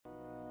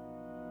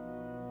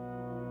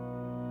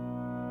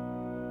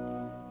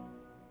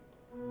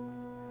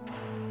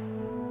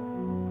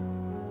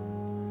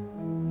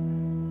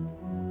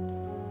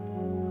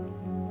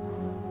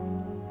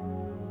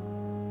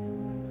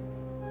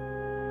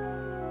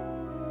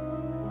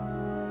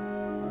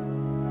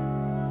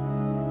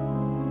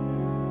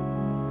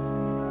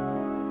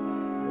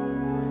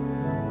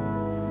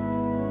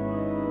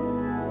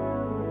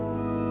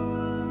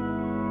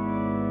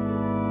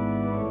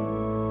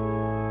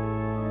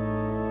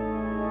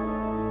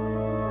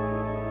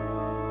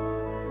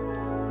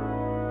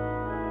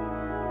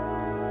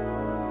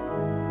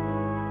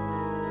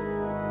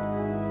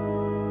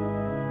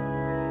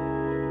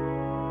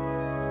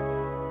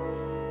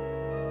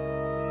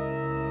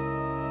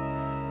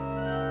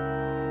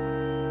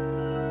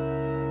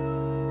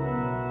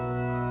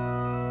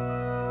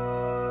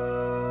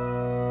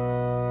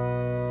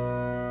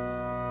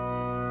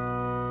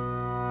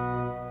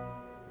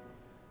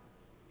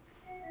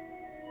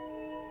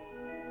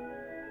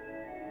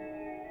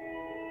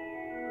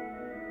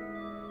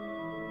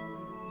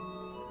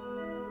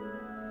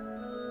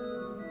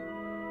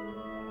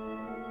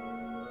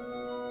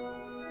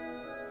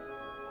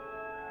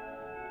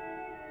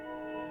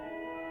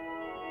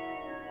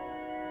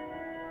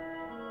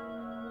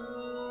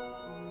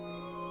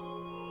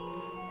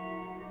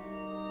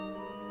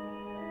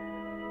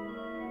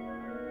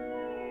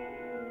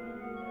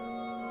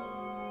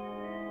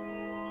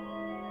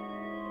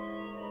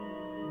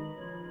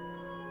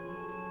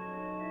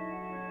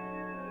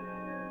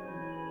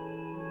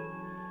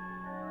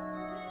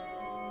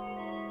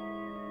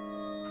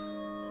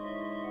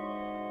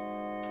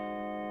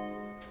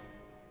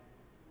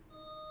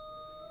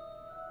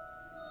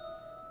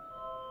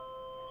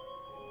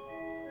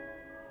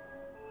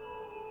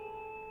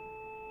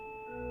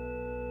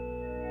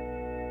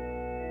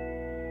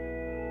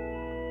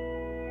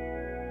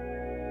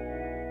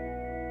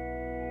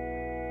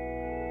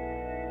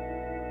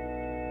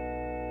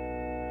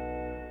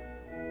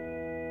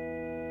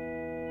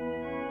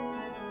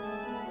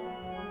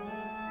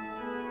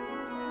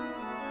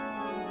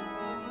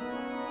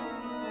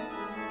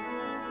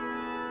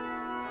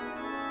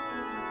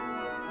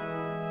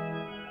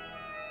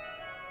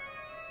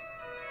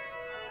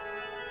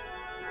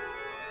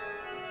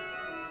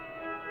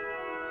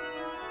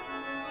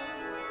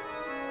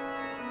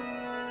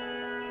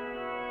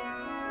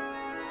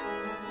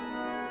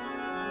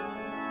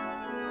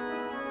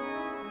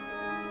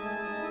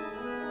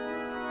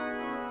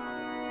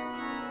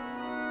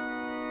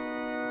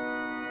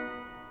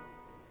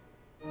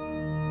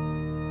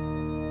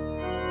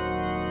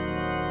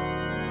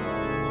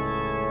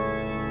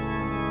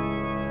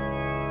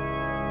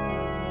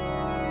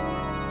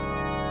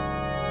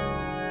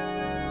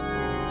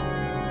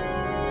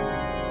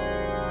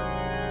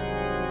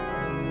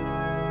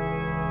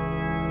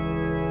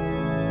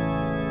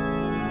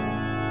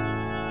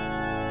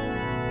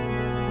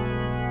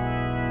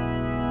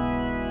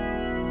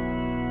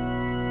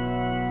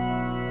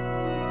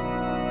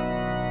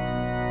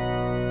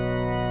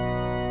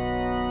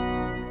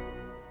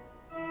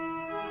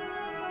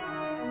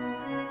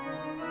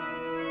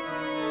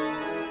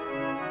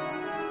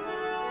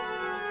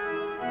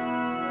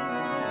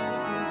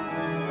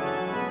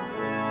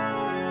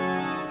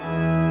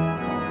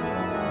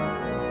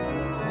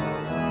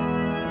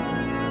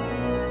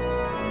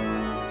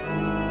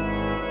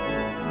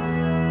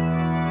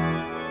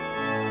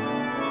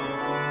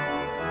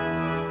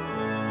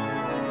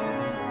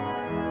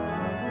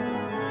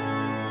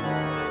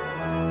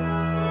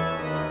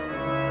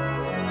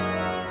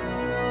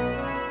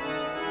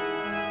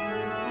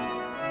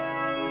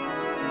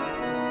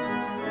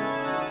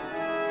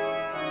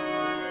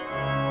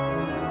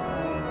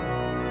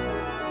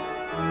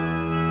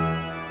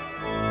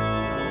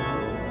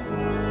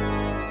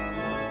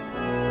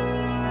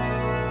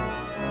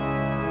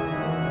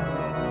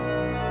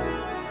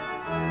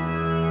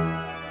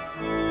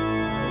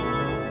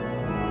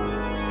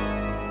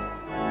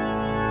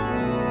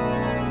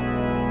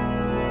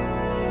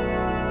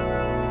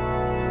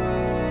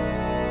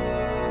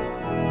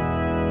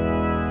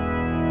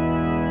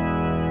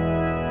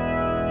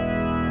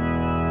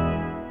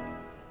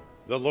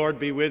The Lord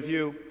be with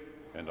you,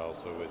 and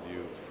also with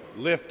you.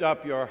 Lift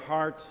up your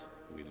hearts.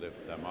 We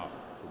lift them up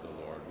to the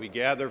Lord. We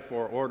gather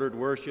for ordered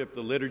worship.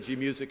 The liturgy,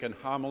 music, and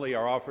homily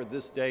are offered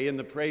this day in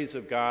the praise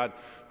of God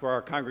for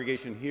our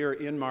congregation here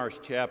in Marsh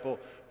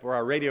Chapel, for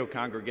our radio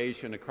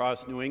congregation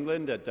across New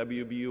England at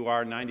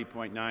WBUR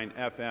 90.9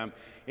 FM,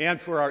 and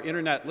for our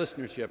internet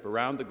listenership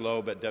around the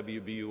globe at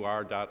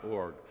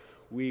WBUR.org.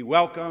 We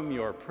welcome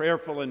your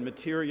prayerful and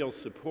material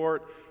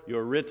support,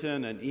 your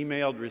written and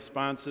emailed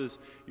responses,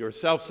 your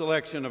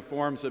self-selection of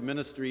forms of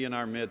ministry in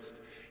our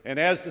midst, and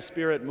as the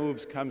Spirit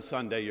moves come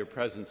Sunday, your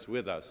presence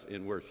with us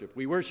in worship.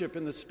 We worship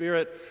in the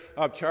spirit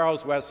of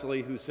Charles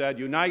Wesley, who said,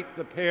 "Unite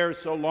the pair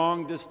so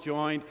long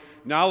disjoined,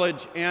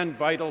 knowledge and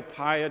vital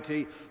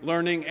piety,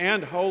 learning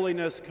and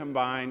holiness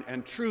combine,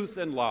 and truth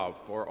and love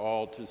for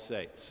all to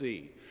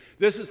see.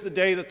 This is the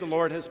day that the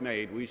Lord has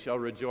made. We shall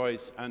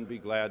rejoice and be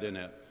glad in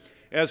it."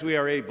 As we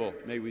are able,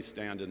 may we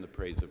stand in the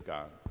praise of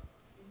God.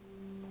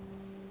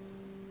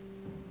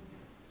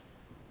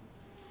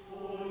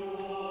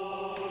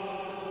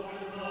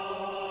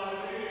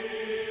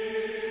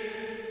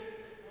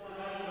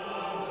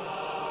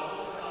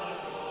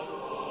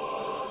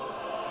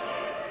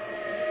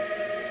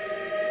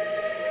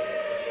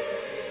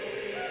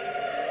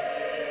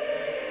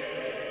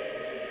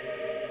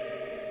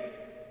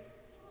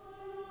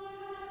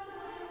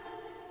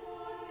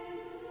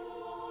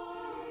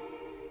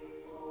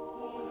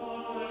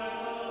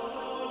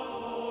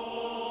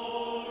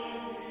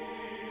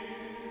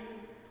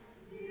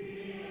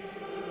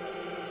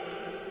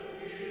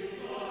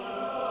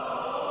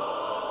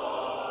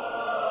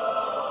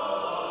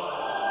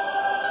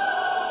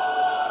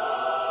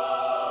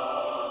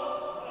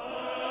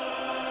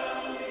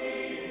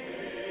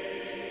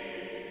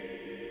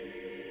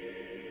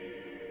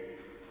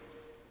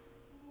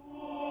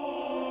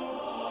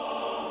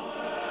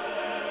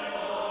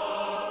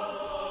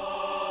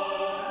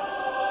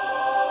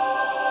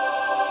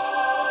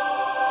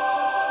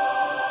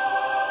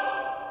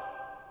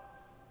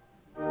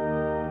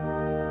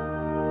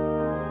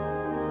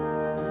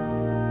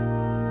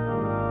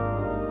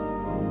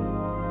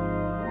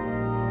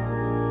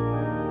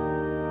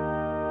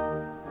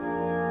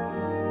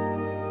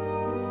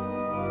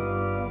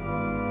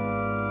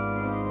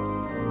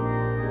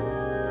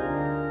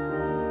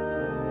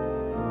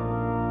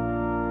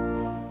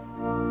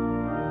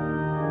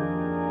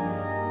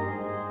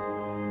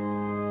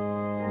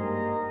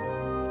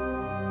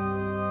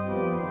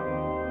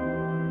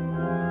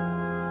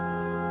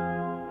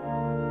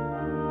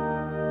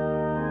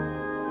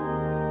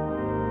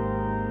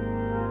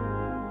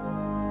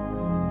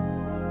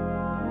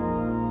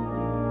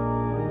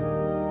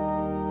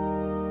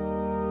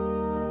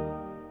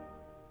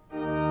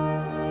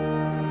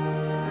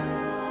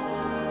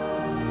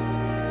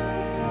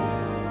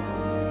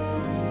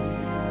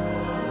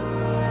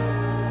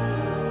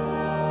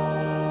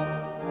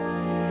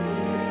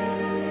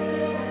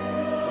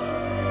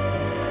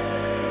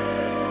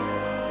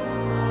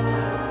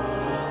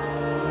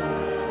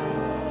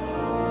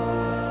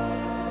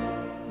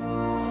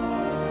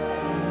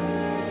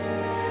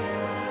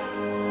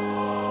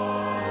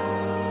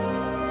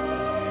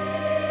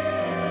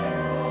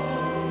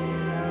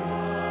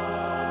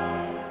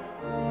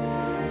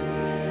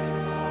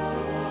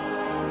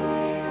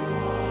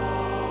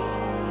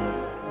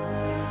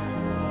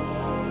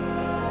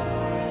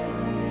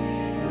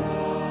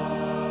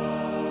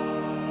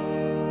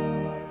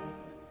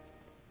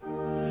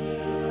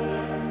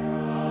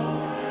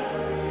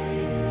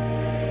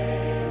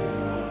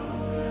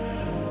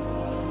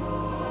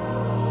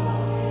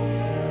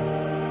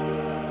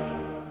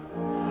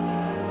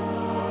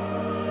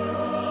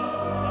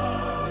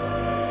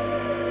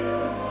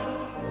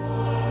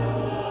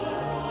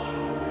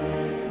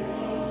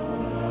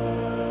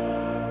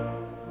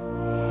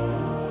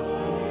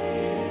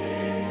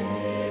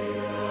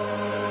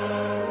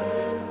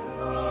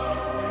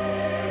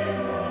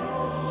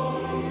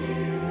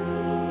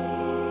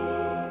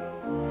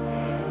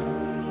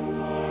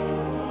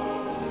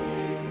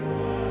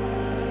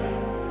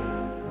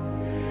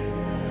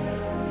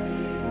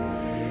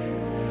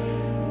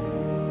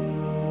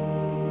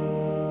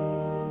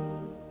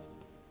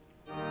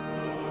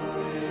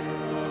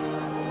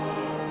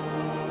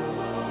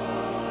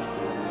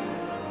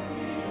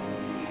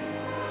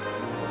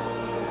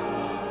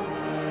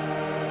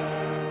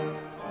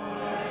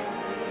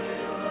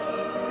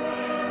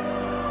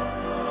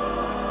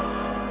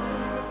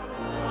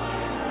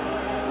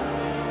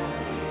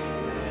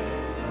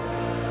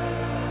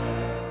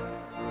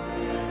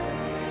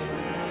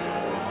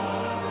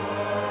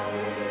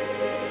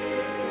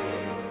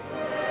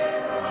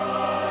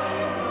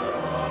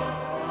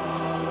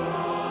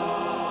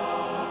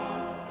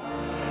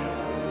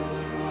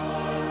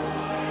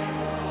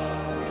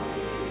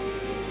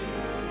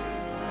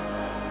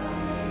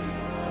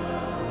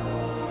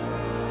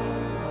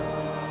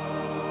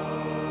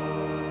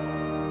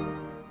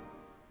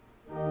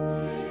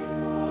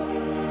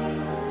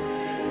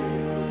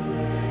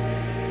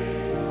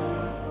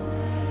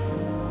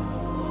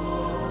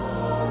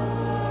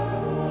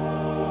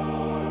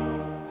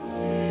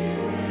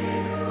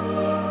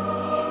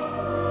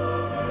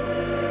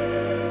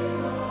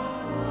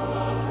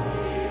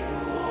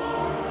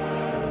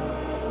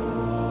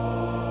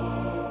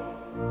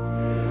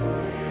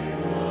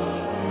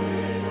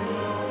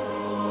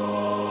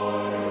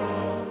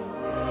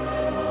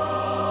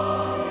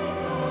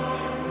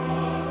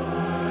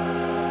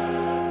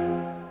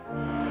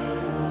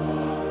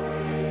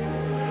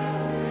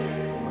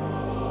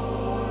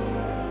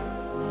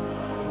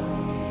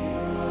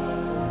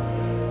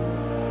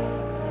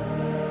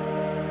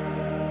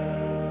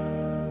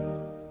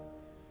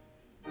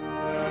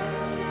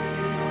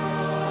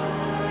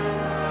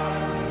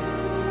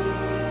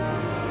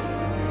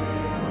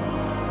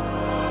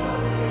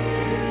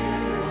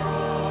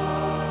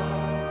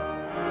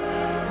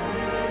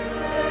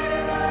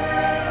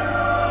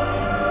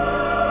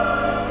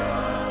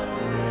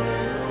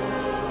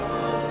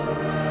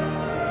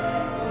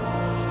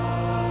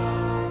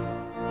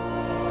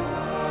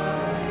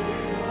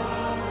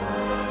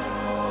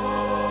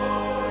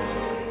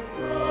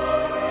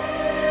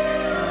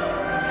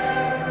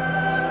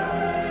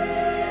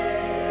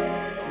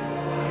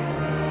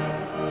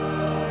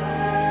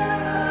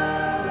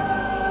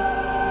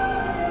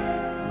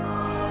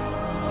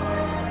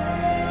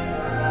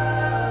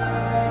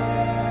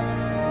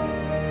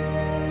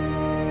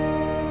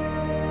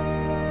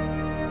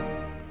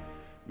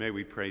 May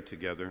we pray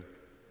together.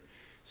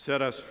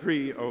 Set us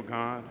free, O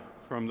God,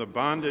 from the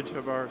bondage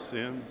of our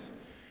sins,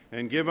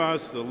 and give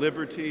us the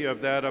liberty of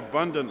that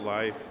abundant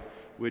life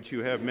which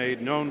you have made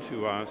known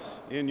to us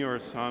in your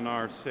Son,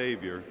 our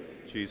Savior,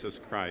 Jesus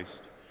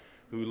Christ,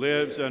 who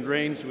lives and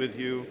reigns with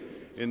you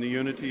in the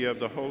unity of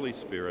the Holy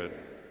Spirit,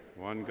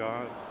 one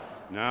God,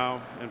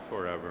 now and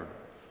forever.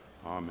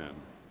 Amen.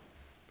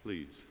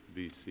 Please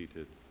be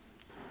seated.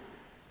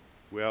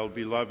 Well,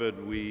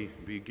 beloved, we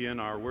begin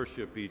our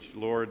worship each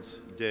Lord's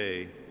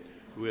Day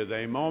with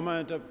a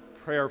moment of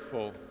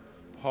prayerful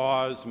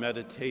pause,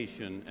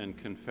 meditation, and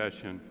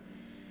confession.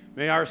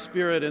 May our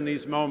spirit in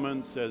these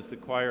moments, as the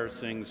choir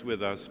sings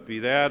with us, be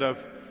that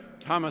of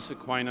Thomas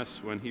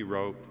Aquinas when he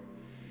wrote,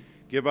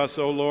 "Give us,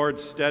 O Lord,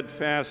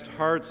 steadfast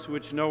hearts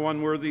which no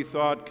unworthy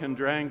thought can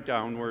drag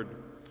downward,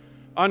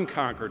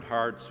 unconquered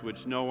hearts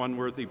which no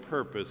unworthy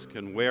purpose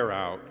can wear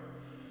out,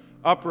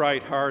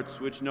 upright hearts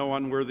which no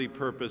unworthy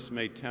purpose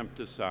may tempt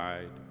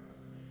aside.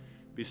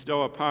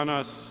 Bestow upon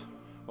us,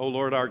 O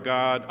Lord our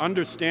God,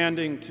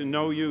 understanding to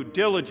know you,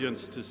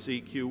 diligence to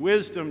seek you,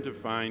 wisdom to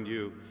find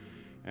you,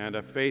 and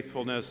a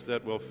faithfulness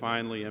that will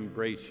finally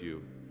embrace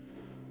you.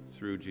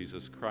 Through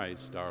Jesus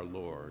Christ our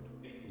Lord,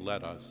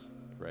 let us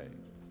pray."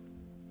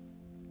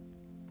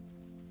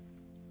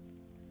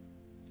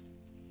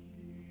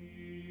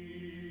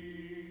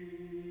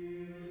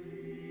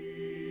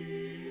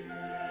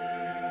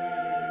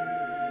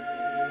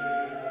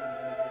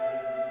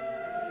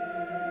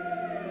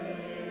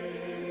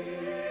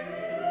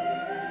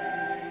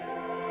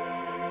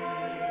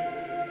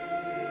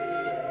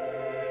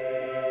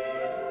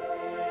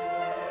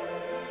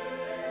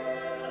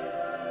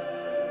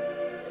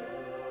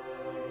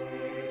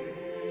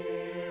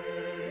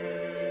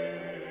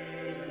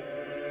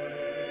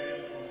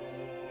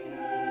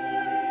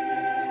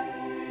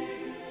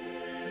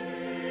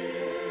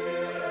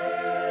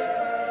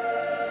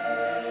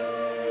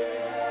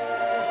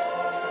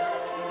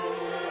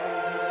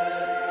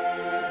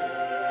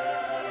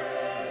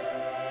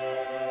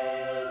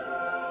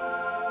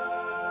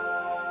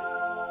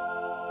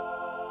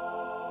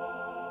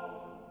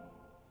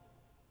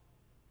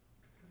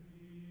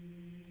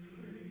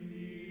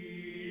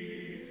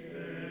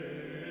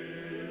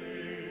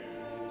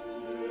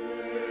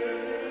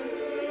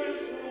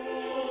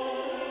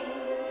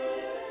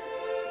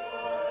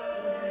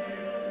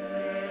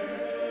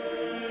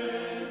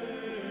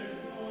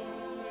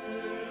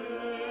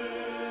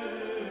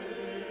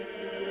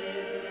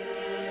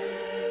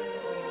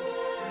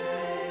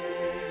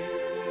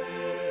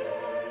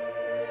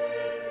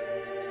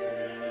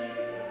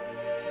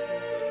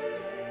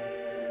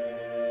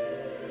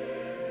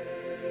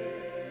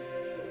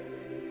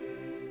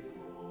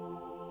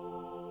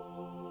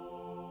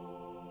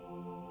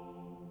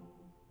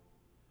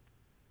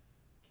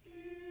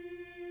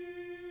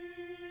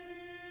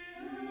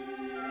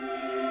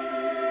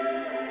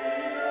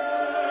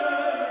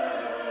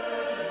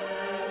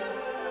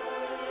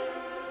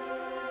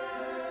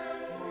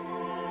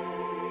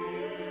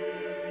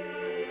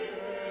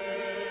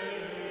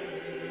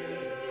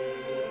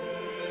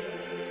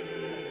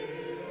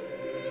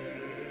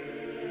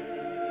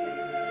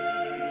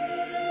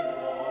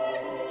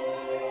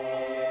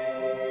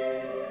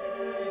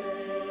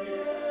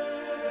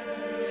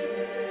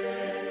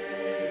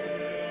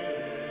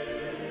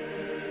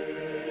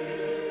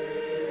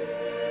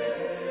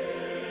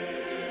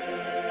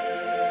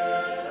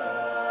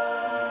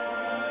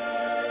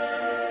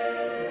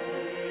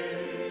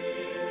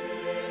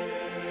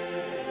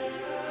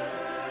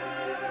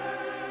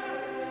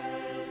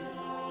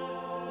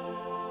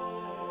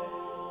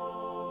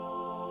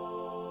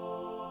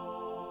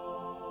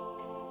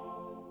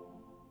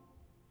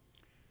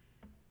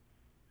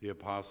 The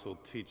apostle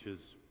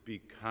teaches, be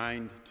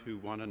kind to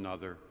one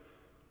another,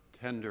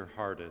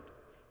 tender-hearted,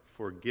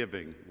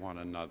 forgiving one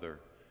another,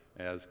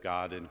 as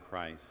God in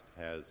Christ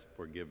has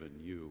forgiven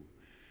you.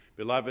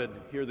 Beloved,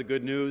 hear the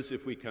good news.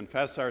 If we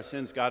confess our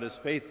sins, God is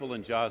faithful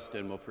and just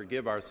and will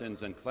forgive our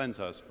sins and cleanse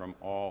us from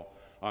all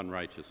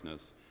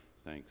unrighteousness.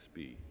 Thanks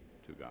be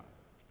to God.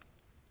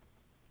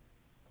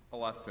 A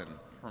lesson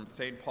from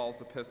St. Paul's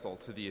epistle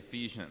to the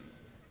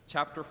Ephesians,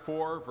 chapter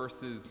 4,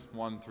 verses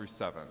 1 through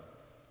 7.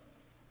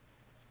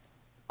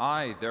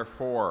 I,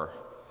 therefore,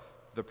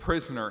 the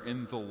prisoner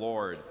in the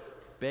Lord,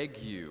 beg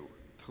you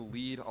to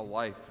lead a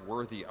life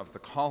worthy of the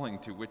calling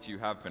to which you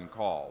have been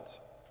called,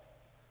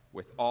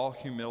 with all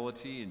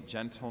humility and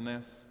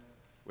gentleness,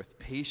 with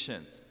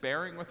patience,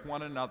 bearing with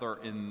one another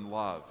in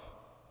love,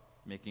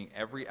 making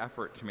every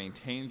effort to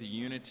maintain the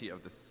unity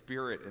of the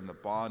Spirit in the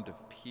bond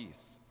of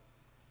peace.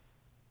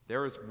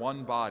 There is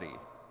one body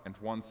and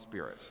one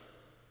Spirit,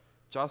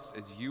 just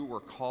as you were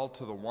called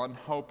to the one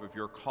hope of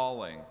your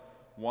calling,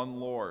 one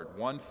Lord,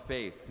 one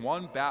faith,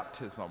 one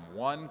baptism,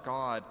 one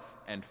God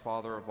and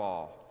Father of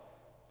all,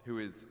 who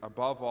is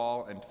above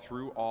all and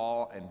through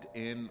all and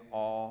in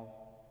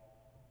all.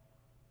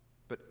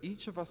 But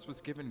each of us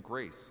was given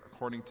grace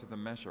according to the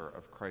measure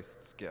of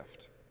Christ's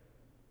gift.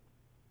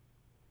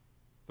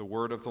 The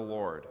word of the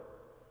Lord.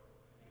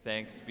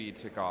 Thanks be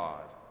to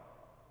God.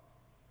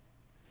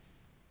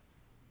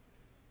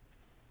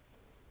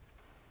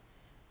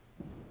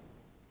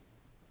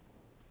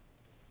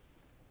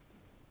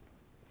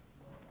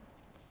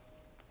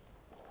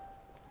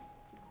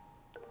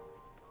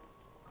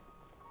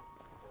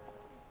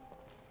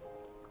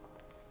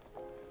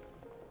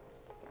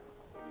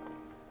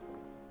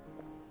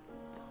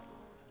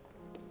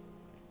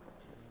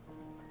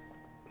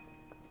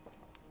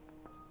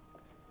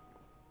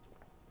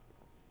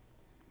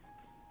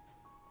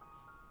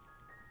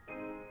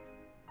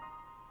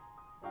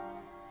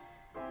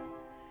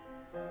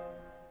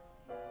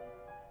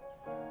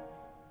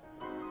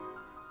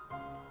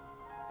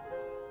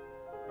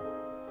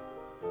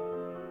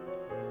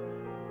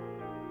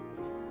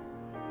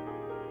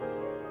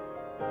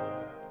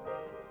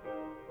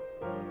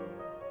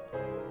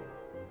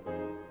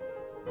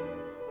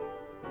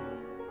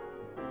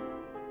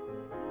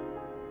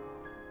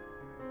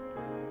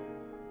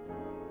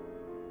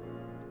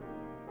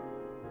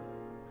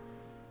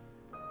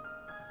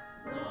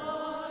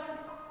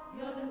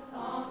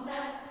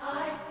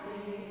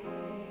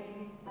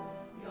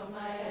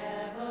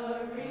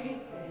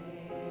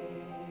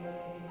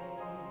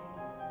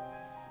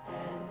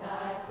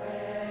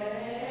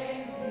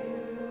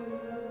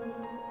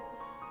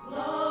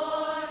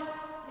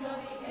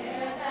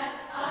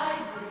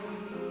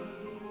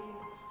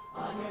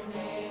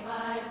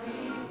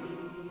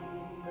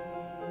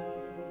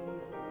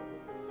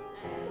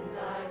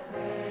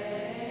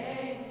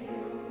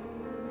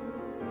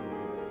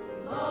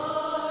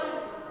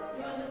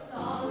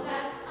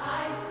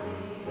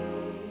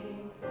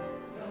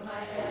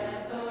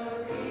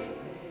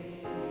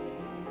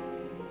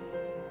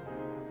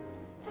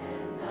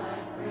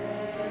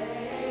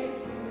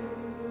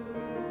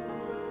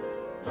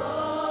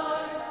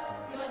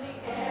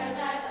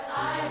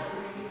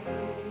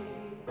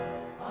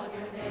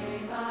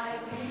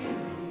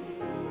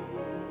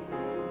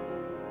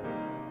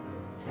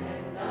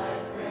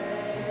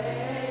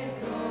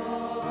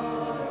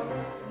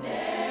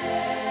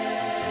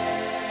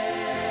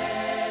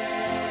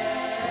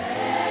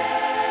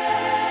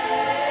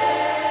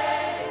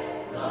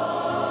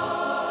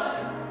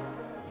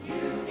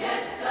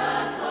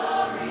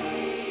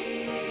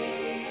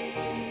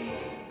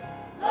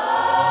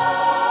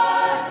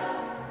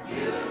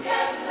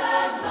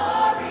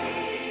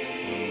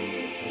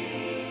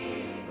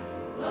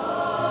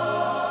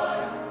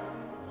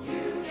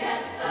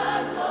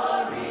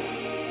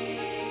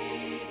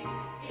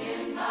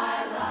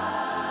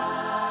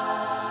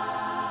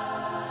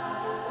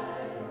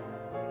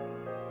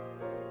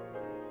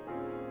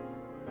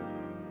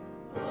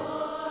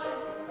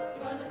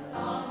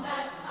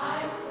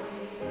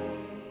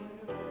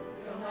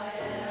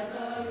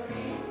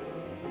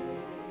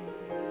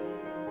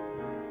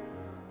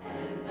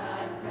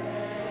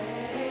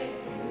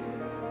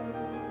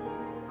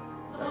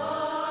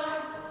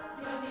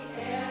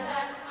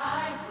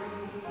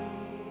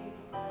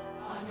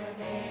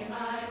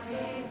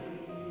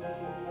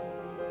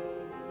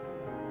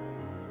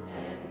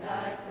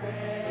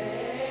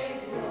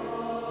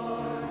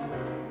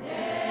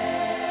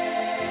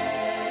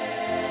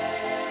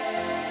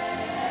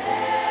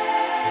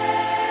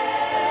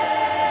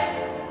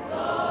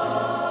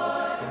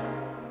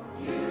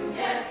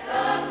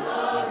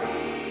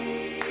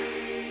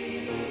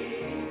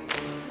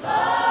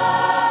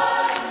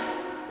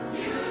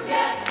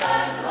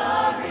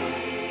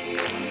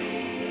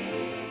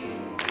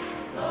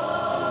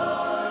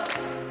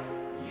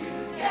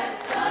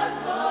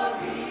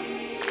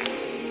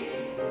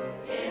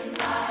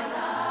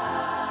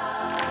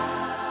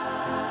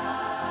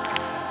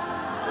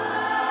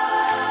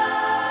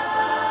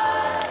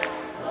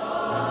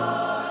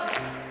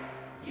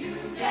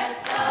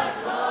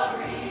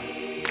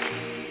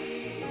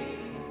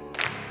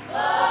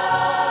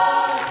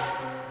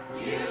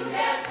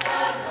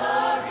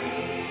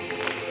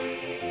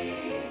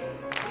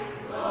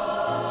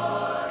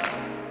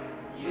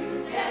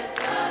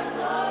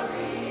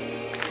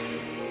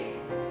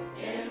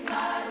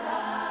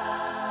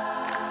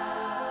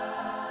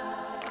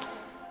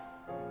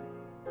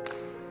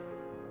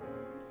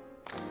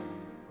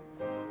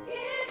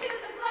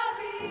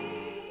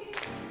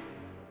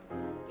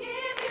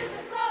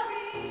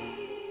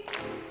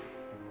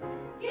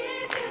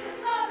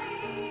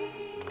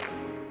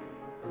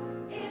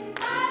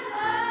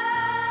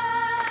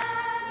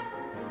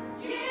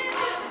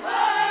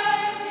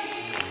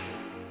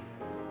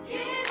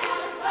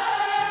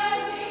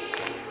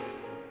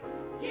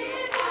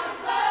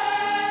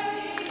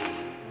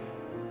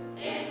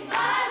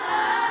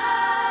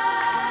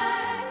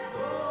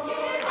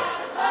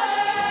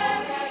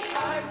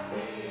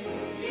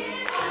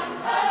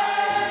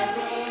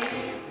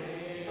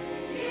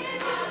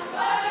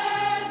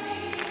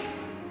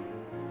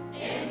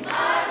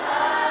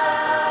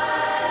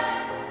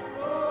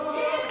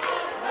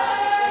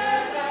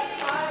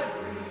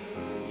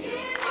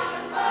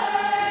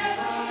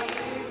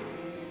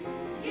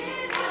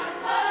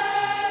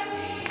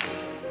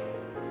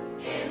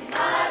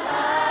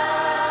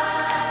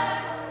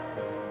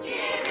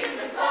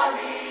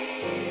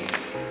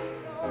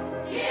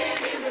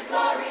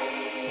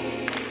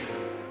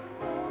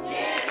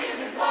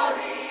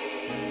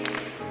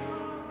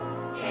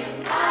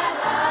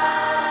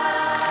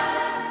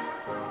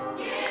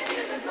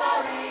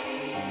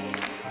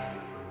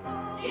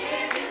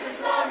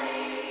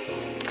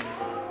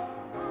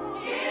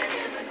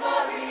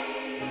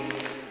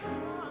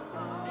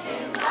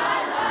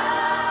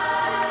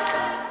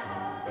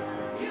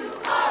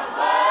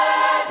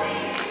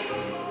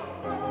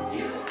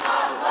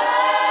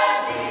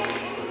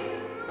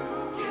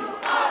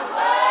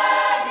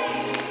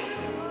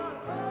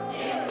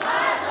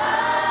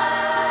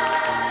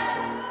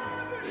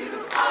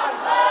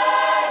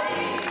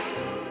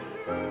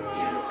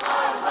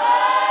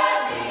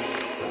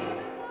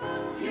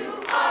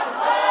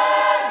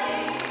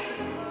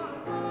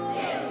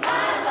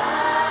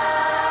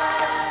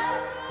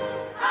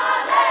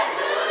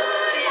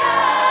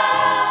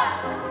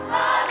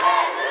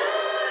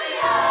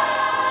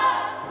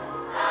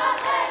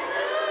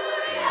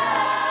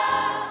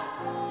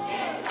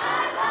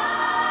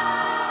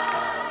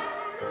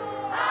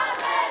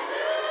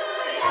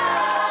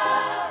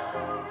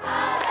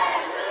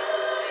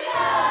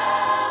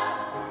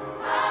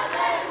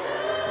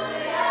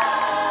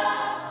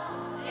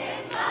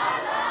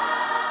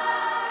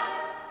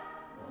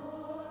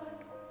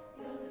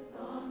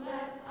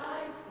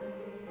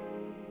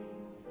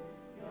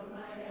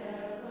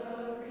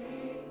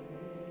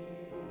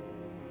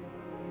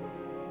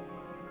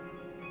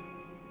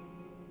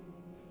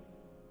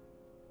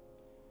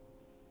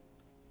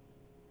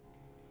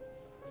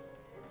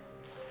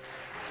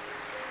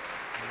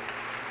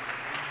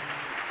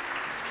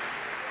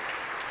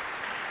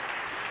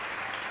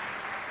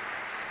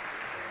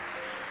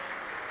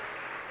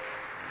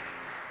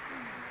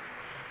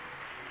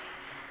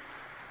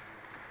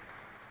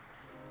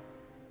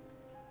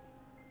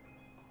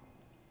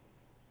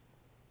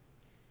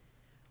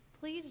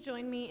 Please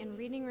join me in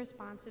reading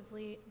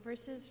responsively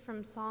verses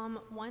from Psalm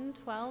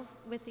 112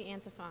 with the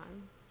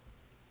antiphon.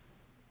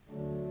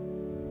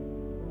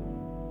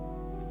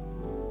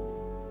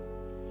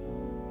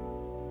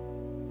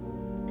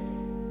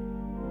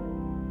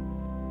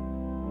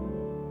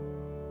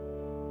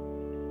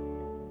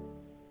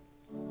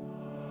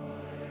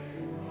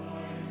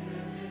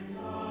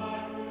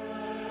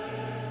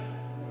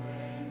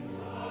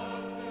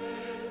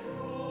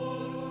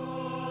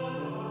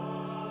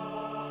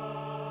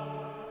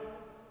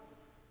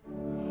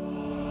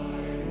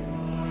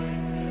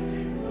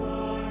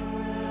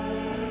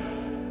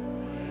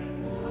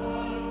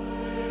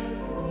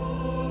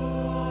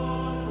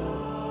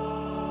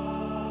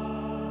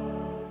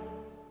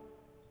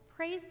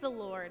 Praise the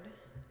Lord.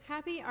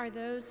 Happy are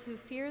those who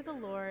fear the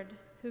Lord,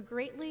 who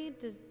greatly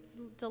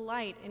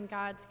delight in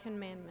God's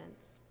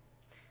commandments.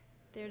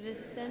 Their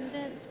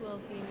descendants will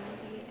be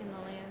mighty in the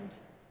land.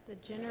 The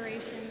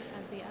generation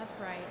of the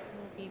upright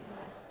will be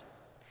blessed.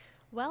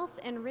 Wealth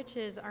and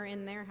riches are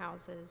in their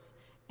houses,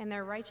 and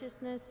their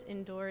righteousness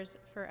endures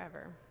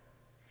forever.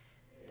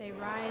 They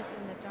rise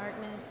in the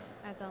darkness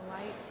as a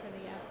light for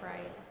the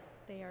upright.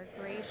 They are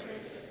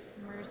gracious,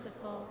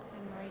 merciful,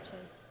 and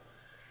righteous.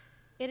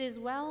 It is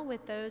well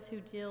with those who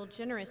deal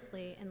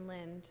generously and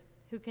lend,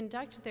 who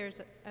conduct their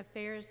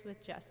affairs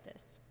with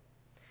justice.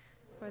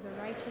 For the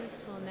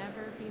righteous will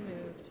never be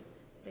moved.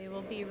 They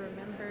will be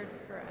remembered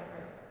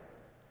forever.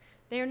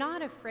 They are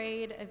not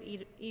afraid of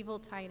evil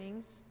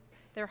tidings.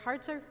 Their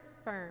hearts are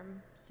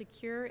firm,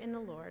 secure in the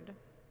Lord.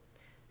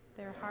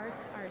 Their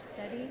hearts are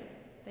steady.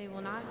 They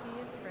will not be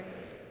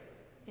afraid.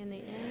 In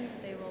the end,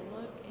 they will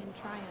look in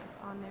triumph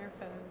on their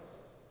foes.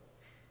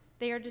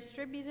 They are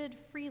distributed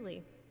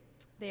freely.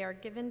 They are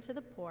given to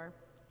the poor.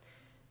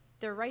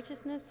 Their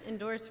righteousness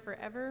endures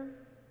forever.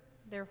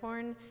 Their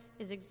horn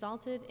is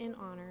exalted in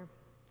honor.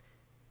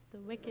 The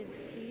wicked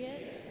see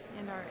it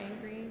and are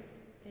angry.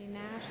 They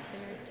gnash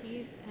their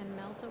teeth and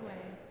melt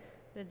away.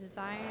 The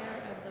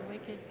desire of the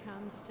wicked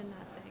comes to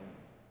nothing.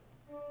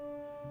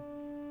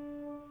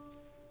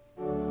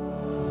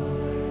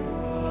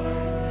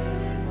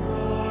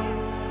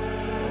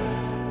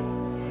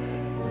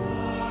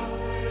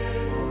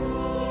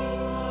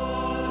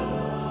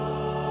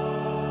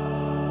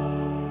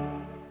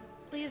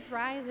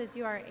 Rise as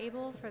you are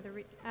able for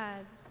the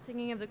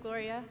singing of the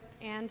Gloria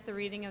and the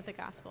reading of the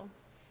Gospel.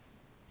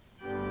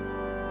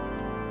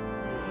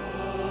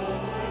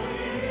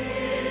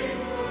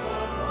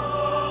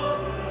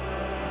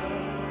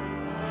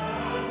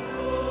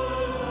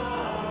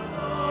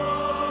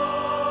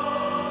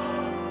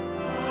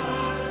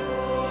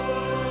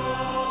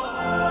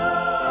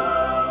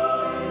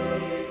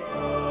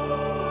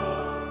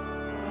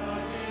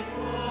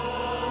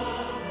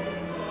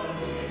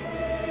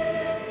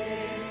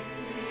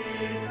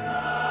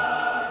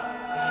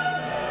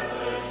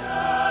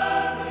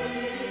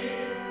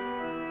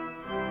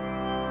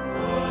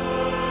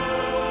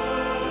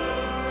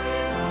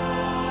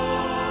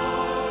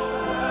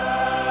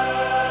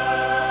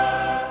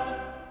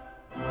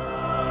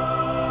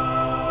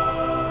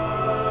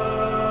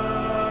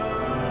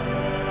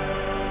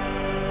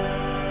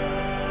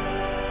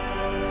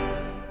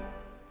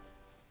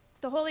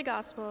 Holy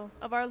Gospel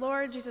of our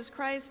Lord Jesus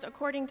Christ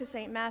according to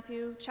St.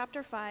 Matthew,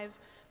 chapter 5,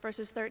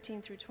 verses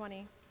 13 through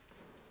 20.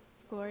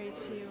 Glory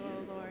to you,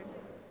 O Lord.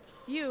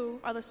 You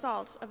are the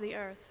salt of the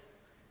earth.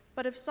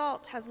 But if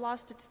salt has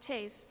lost its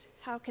taste,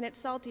 how can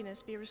its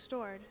saltiness be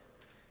restored?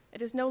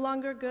 It is no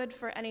longer good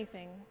for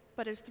anything,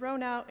 but is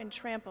thrown out and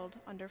trampled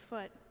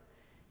underfoot.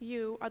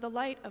 You are the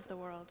light of the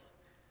world.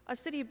 A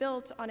city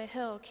built on a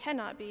hill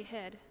cannot be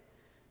hid.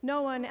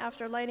 No one,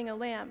 after lighting a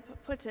lamp,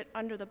 puts it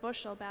under the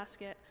bushel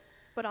basket,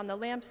 but on the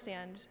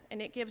lampstand,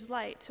 and it gives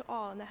light to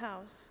all in the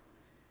house.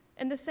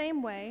 In the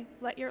same way,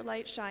 let your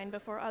light shine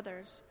before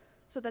others,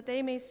 so that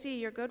they may see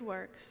your good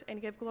works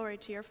and give glory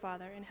to your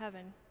Father in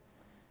heaven.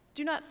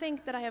 Do not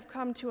think that I have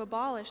come to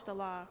abolish the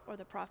law or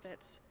the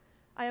prophets.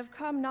 I have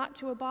come not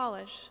to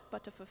abolish,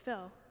 but to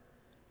fulfill.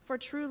 For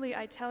truly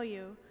I tell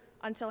you,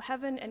 until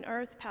heaven and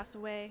earth pass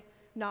away,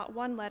 not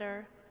one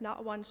letter,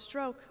 not one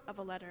stroke of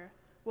a letter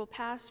will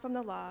pass from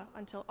the law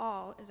until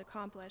all is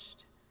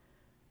accomplished.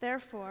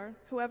 Therefore,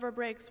 whoever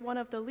breaks one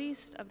of the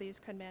least of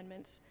these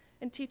commandments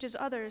and teaches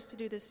others to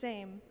do the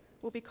same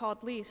will be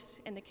called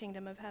least in the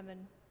kingdom of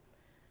heaven.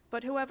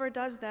 But whoever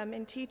does them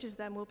and teaches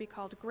them will be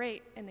called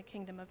great in the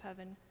kingdom of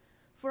heaven.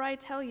 For I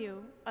tell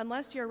you,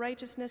 unless your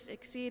righteousness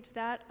exceeds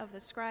that of the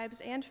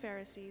scribes and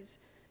Pharisees,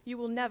 you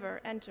will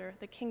never enter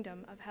the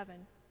kingdom of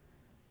heaven.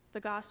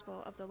 The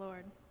Gospel of the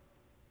Lord.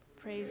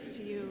 Praise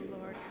to you,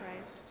 Lord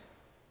Christ.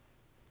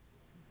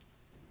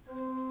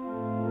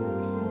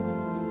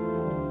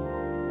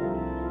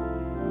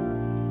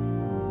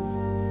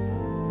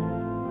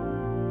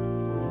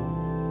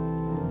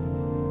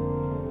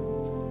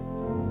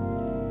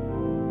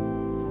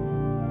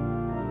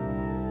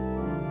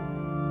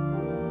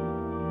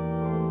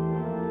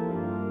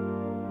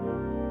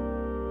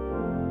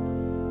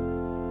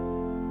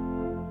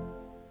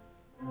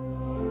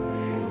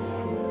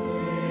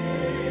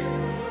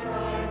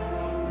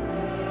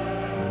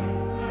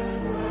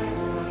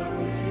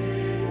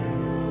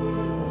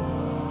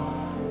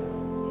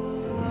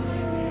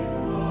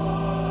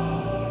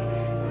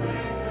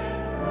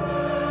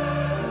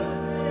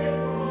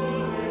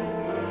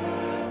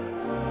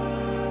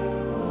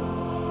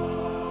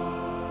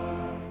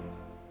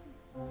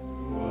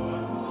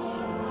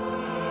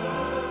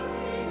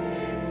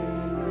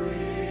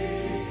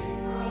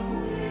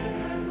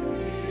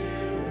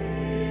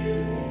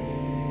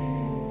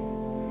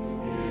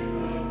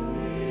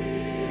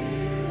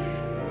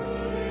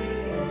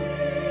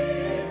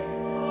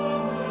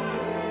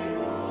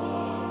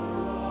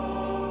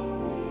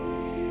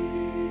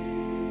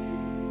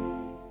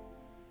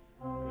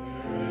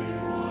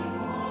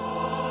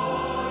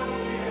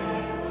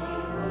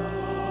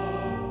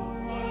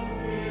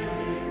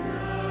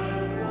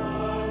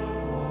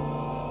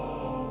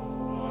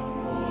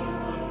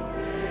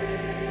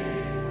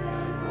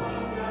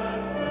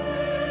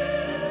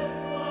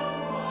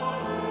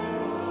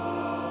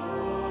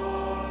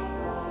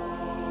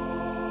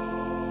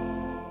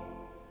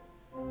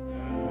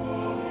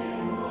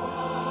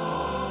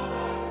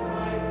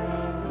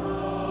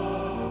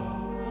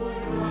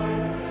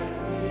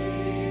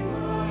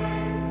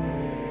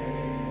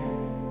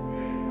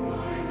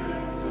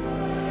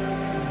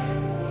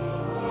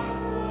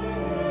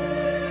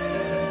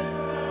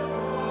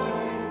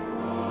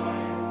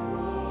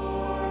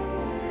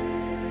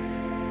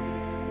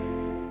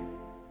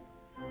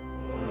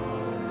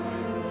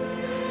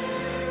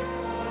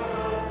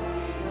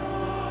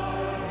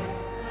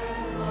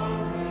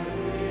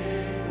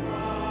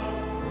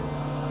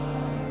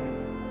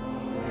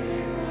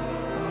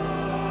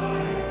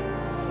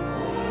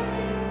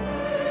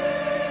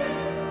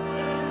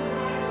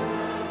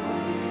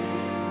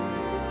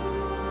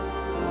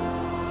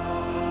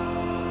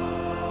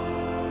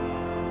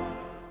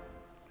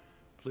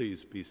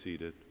 Please be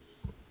seated.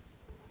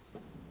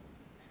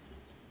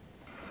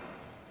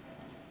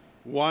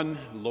 One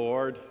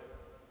Lord,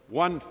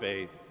 one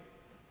faith,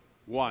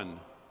 one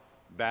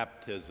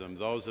baptism.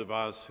 Those of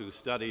us who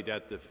studied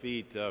at the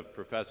feet of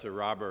Professor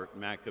Robert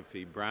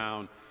McAfee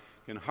Brown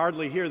can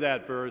hardly hear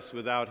that verse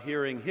without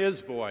hearing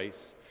his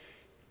voice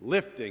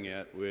lifting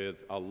it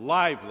with a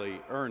lively,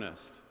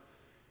 earnest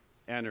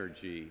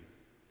energy.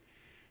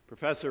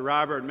 Professor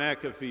Robert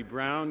McAfee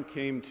Brown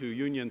came to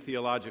Union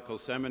Theological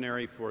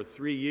Seminary for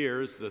 3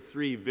 years, the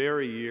 3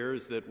 very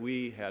years that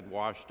we had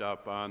washed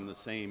up on the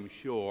same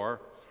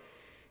shore.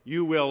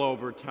 You will,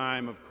 over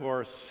time, of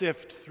course,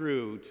 sift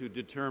through to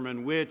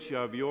determine which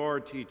of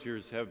your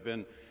teachers have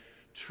been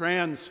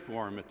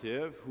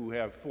transformative, who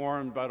have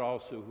formed but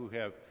also who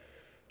have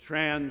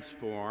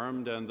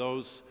transformed, and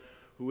those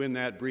who in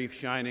that brief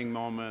shining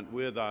moment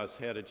with us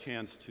had a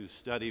chance to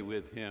study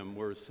with him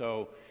were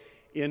so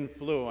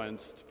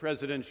influenced.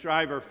 President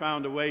Shriver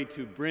found a way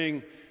to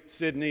bring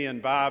Sidney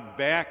and Bob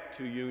back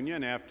to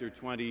Union after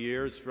 20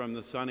 years from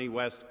the sunny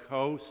West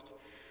Coast,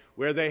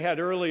 where they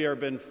had earlier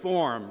been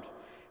formed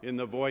in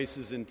the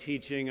voices and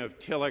teaching of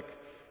Tillich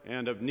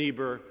and of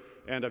Niebuhr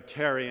and of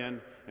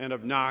Terrian and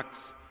of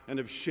Knox and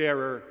of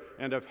Scherer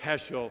and of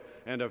Heschel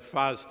and of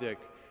Fosdick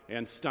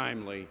and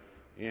Steinle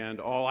and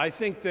all. I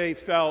think they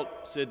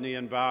felt, Sidney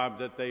and Bob,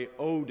 that they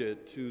owed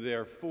it to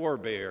their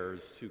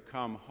forebears to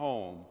come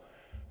home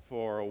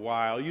for a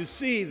while. You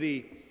see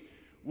the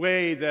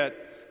way that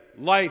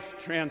life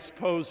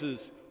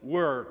transposes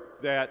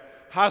work, that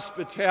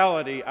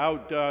hospitality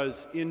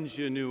outdoes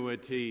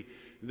ingenuity,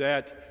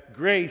 that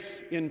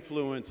grace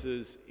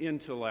influences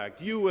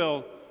intellect. You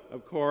will,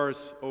 of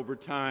course, over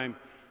time,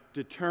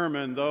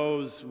 determine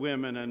those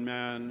women and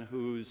men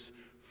whose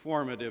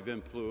formative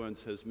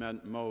influence has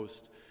meant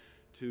most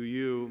to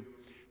you.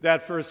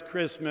 That first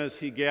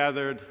Christmas, he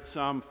gathered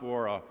some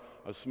for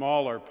a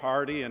smaller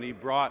party, and he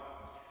brought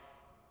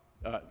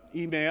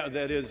he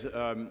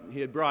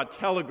had brought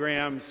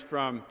telegrams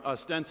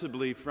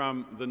ostensibly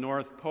from the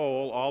North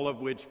Pole, all of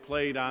which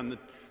played on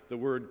the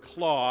word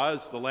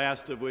clause, the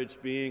last of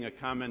which being a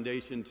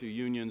commendation to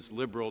Union's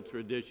liberal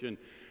tradition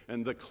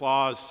and the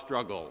clause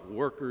struggle,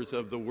 workers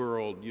of the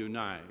world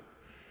unite.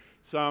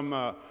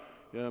 Some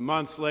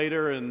months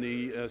later in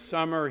the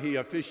summer, he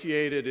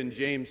officiated in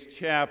James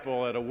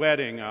Chapel at a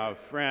wedding of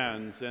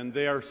friends, and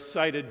there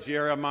cited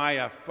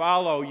Jeremiah,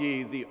 "Follow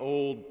ye the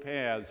old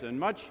paths." And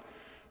much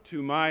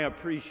to my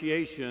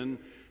appreciation,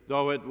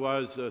 though it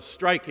was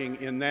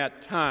striking in that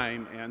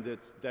time and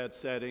that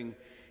setting,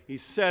 he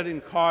said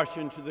in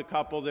caution to the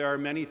couple, "There are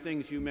many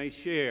things you may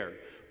share,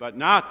 but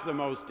not the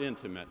most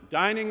intimate.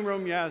 Dining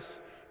room,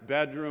 yes.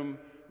 Bedroom,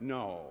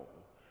 no."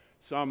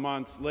 Some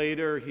months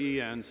later,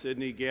 he and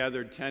Sidney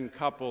gathered 10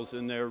 couples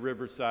in their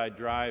Riverside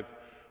Drive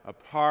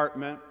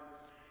apartment,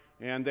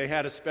 and they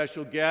had a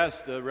special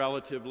guest, a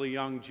relatively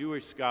young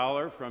Jewish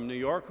scholar from New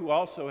York, who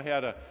also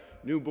had a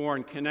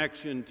newborn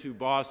connection to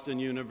Boston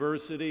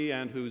University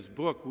and whose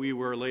book we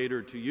were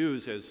later to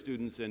use as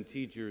students and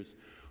teachers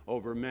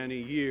over many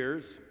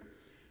years.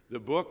 The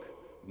book,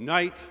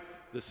 Night,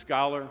 the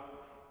Scholar,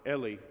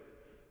 Elie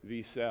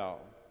Wiesel.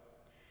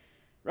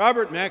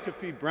 Robert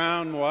McAfee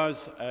Brown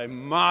was a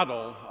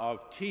model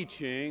of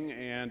teaching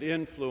and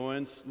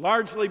influence,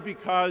 largely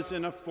because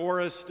in a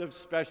forest of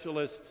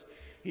specialists,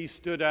 he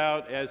stood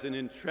out as an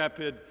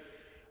intrepid,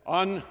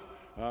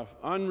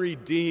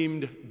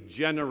 unredeemed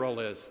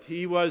generalist.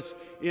 He was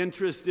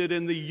interested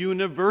in the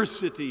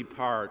university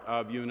part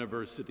of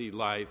university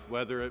life,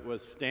 whether it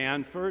was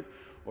Stanford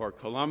or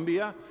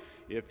Columbia.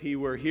 If he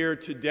were here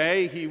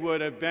today, he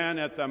would have been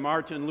at the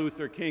Martin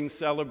Luther King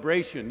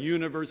celebration,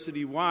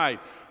 university-wide,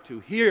 to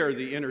hear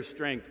the Inner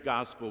Strength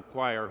Gospel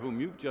Choir, whom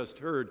you've just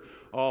heard,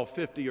 all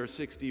 50 or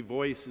 60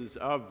 voices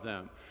of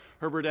them.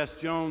 Herbert S.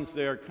 Jones,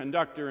 their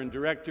conductor and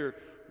director,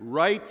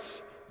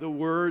 writes the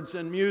words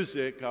and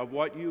music of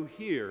what you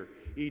hear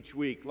each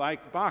week,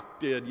 like Bach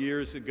did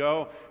years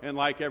ago, and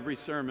like every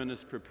sermon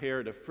is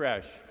prepared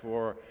afresh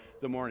for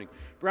the morning.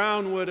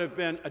 Brown would have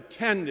been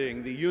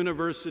attending the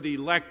university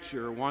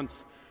lecture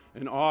once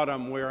in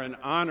autumn where an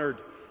honored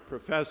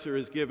professor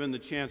is given the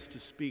chance to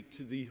speak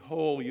to the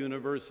whole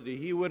university.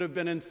 He would have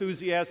been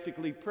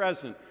enthusiastically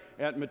present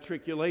at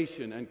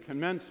matriculation and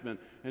commencement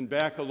and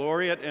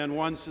baccalaureate, and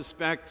one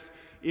suspects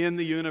in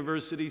the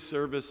university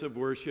service of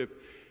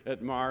worship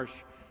at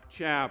Marsh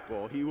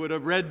Chapel. He would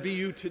have read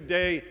BU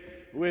Today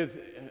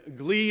with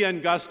glee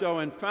and gusto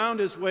and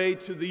found his way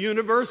to the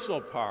universal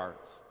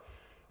parts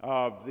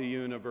of the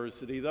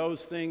university,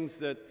 those things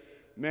that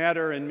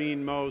matter and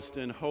mean most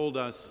and hold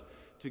us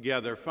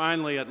together.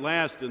 Finally, at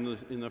last,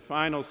 in the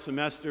final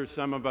semester,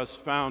 some of us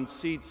found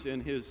seats in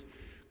his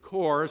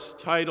course,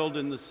 titled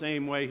in the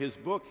same way his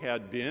book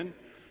had been,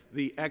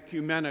 The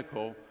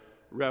Ecumenical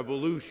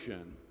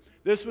Revolution.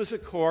 This was a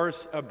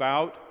course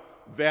about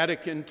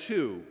Vatican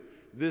II.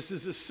 This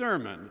is a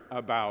sermon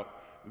about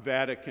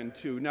Vatican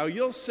II. Now,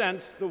 you'll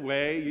sense the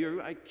way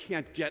I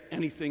can't get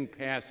anything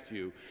past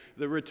you.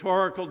 The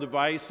rhetorical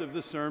device of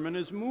the sermon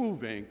is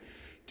moving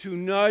to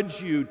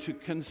nudge you to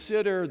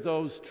consider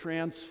those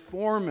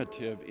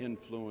transformative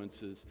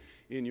influences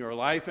in your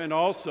life, and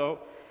also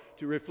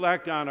to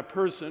reflect on a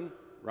person,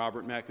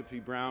 Robert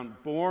McAfee Brown,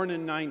 born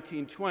in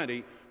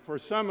 1920, for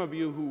some of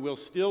you who will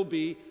still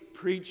be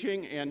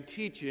preaching and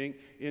teaching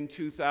in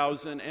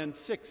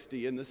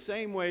 2060, in the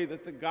same way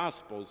that the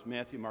Gospels,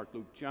 Matthew, Mark,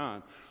 Luke,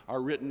 John,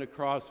 are written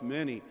across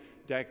many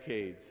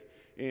decades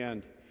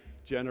and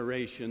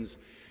generations.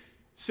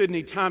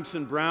 Sidney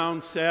Thompson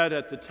Brown said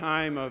at the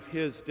time of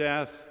his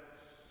death,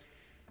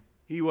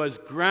 he was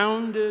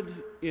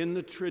grounded in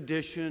the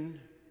tradition,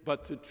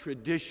 but the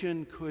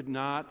tradition could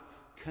not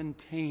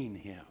contain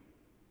him.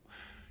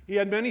 He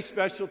had many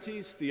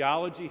specialties: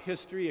 theology,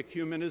 history,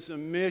 ecumenism,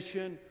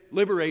 mission,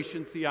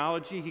 liberation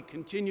theology. He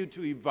continued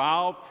to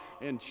evolve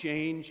and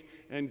change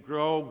and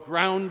grow,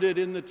 grounded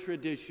in the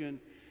tradition,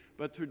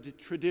 but the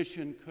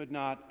tradition could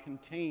not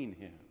contain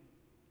him.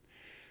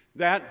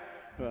 That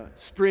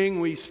spring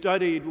we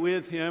studied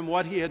with him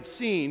what he had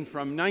seen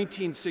from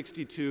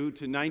 1962 to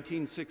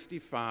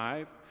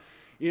 1965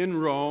 in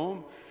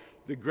Rome,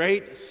 the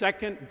great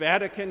Second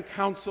Vatican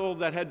Council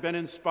that had been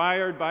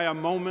inspired by a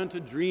moment, a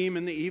dream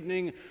in the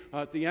evening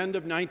at the end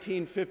of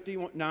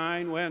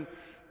 1959 when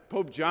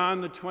Pope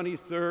John the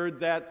 23rd,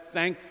 that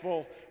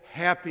thankful,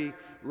 happy,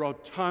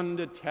 rotund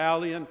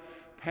Italian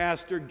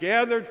pastor,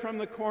 gathered from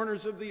the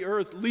corners of the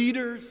earth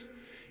leaders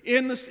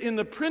in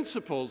the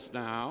principles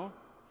now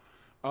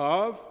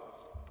of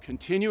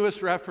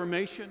continuous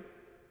reformation,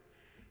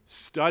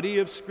 study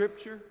of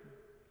Scripture,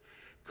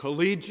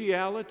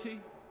 collegiality,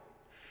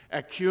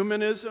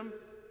 ecumenism,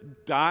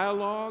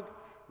 dialogue,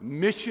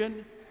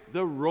 mission,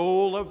 the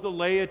role of the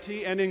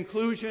laity, and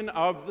inclusion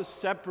of the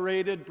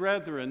separated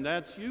brethren.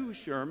 That's you,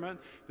 Sherman.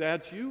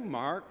 That's you,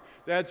 Mark.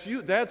 That's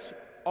you. That's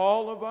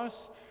all of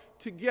us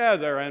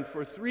together. And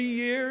for 3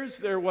 years,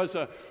 there was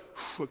a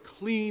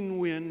clean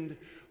wind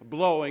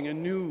blowing, a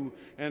new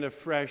and a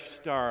fresh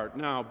start.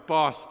 Now,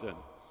 Boston,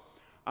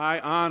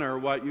 I honor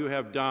what you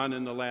have done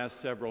in the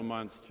last several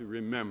months to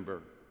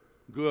remember.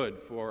 Good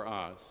for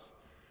us.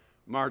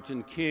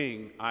 Martin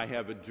King, I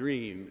Have a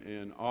Dream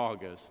in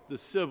August, the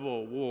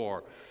Civil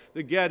War,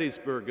 the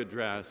Gettysburg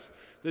Address,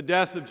 the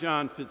death of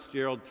John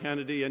Fitzgerald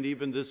Kennedy, and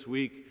even this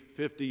week,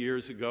 50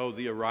 years ago,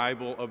 the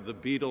arrival of the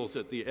Beatles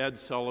at the Ed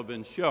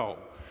Sullivan Show.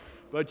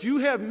 But you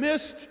have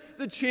missed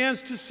the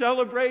chance to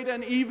celebrate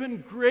an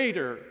even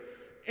greater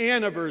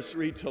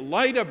anniversary, to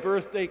light a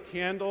birthday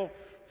candle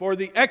for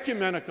the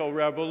ecumenical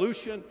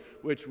revolution,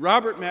 which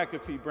Robert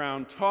McAfee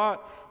Brown taught,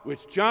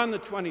 which John the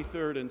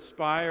 23rd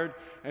inspired,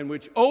 and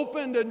which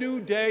opened a new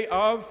day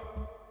of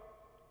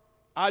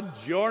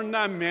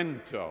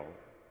Aggiornamento,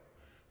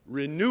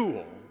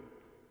 renewal,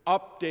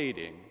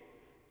 updating,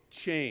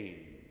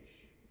 change.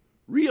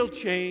 Real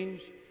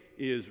change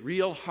is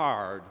real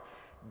hard,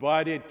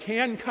 but it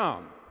can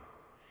come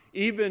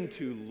even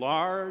to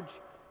large,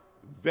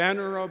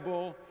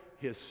 venerable,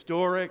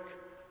 historic,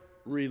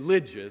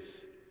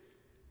 religious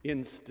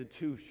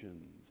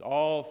institutions.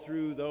 All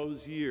through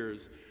those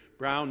years,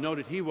 Brown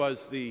noted he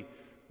was the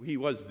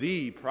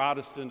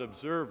Protestant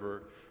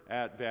observer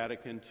at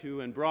Vatican II,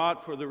 and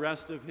brought for the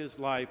rest of his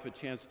life a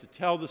chance to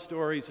tell the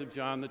stories of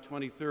John the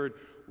 23rd,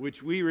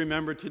 which we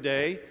remember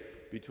today,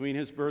 between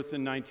his birth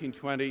in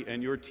 1920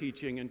 and your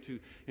teaching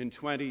in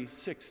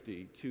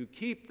 2060, to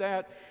keep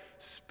that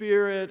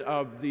spirit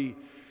of the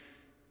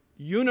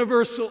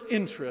universal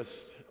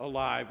interest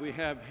alive. We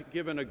have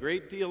given a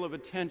great deal of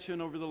attention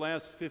over the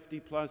last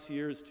 50-plus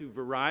years to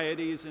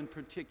varieties and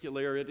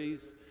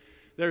particularities.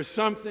 There's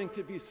something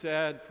to be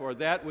said for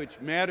that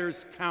which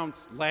matters,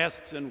 counts,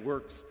 lasts, and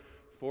works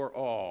for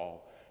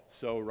all.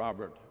 So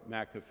Robert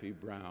McAfee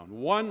Brown,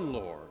 one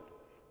Lord,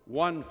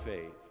 one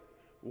faith,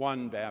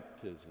 one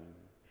baptism.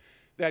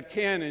 That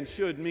can and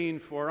should mean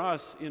for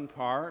us, in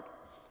part,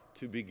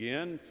 to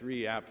begin,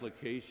 3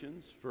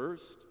 applications.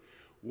 First,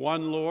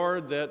 one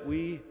Lord, that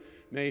we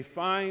may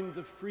find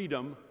the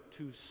freedom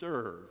to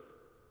serve.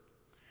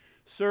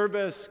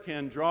 Service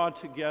can draw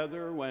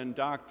together when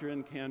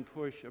doctrine can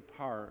push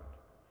apart.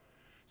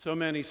 So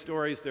many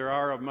stories there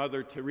are of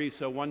Mother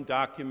Teresa. One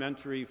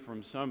documentary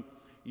from some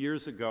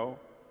years ago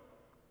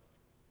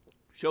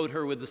showed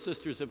her with the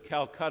Sisters of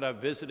Calcutta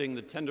visiting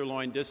the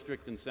Tenderloin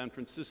district in San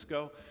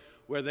Francisco,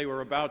 where they were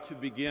about to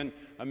begin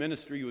a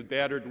ministry with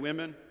battered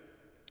women.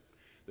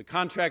 The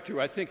contractor, who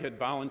I think had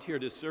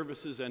volunteered his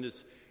services and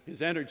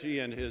his energy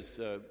and his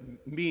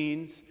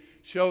means,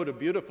 showed a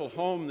beautiful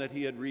home that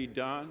he had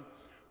redone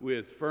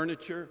with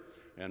furniture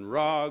and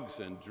rugs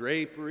and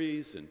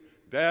draperies and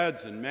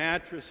beds and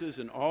mattresses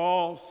and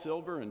all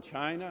silver and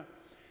china.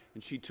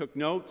 And she took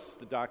notes.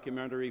 The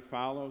documentary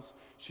follows.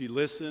 She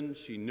listened.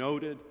 She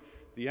noted.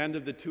 At the end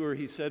of the tour,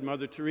 he said,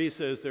 "Mother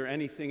Teresa, is there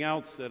anything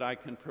else that I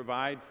can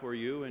provide for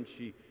you?" And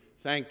she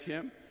thanked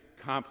him,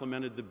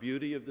 complimented the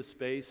beauty of the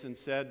space, and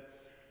said,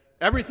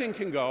 "Everything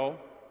can go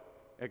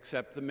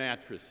except the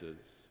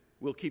mattresses.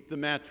 We'll keep the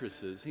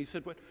mattresses." He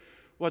said,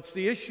 "What's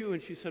the issue?"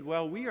 And she said,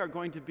 "Well, we are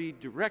going to be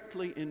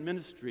directly in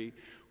ministry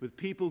with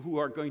people who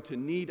are going to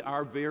need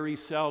our very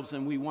selves,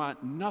 and we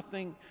want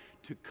nothing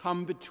to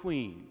come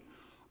between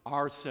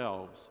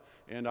ourselves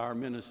and our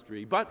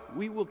ministry, but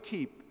we will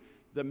keep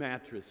the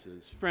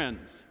mattresses.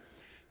 Friends,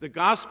 the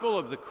gospel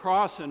of the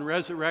cross and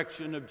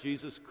resurrection of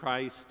Jesus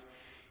Christ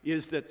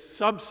is that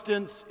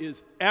substance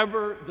is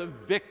ever the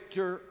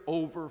victor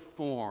over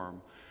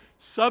form.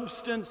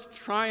 Substance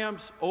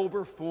triumphs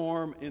over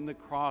form in the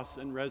cross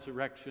and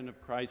resurrection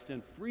of Christ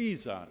and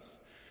frees us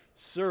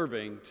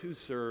serving to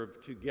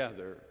serve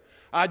together.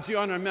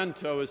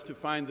 Aggiornamento is to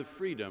find the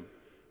freedom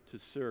to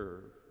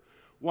serve.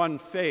 One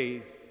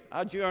faith.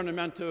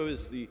 Aggiornamento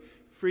is the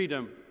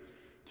freedom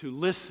to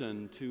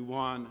listen to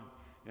one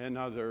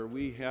another.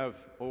 We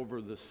have, over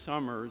the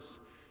summers,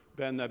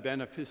 been the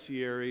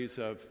beneficiaries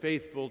of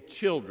faithful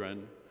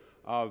children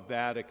of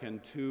Vatican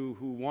II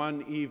who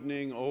one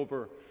evening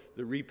over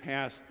the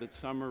repast that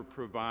summer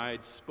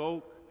provides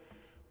spoke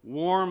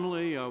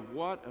warmly of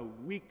what a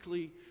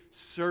weekly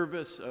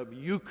service of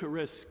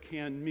Eucharist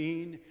can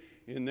mean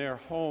in their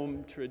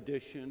home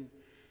tradition.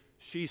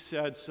 She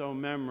said so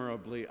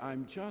memorably,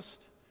 "I'm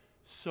just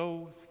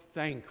so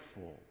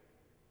thankful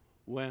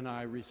when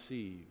I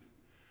receive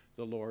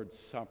the Lord's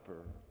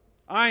Supper."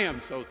 I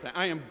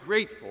am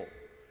grateful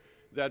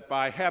that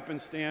by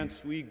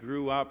happenstance we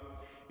grew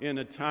up in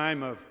a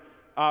time of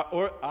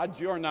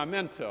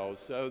aggiornamento,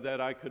 so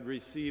that I could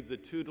receive the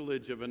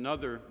tutelage of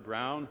another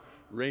Brown,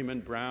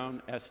 Raymond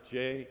Brown,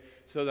 S.J.,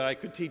 so that I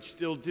could teach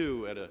still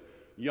do at a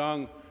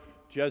young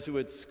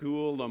Jesuit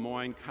school,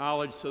 Lemoyne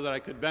College, so that I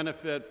could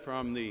benefit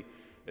from the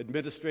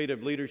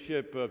administrative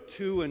leadership of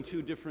in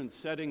two different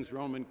settings,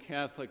 Roman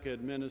Catholic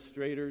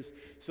administrators,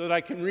 so that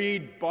I can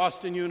read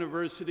Boston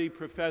University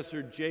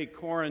Professor Jay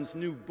Corin's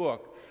new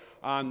book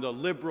on the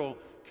liberal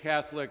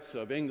Catholics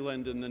of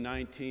England in the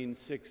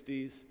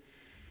 1960s.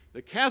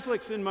 The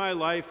Catholics in my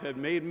life have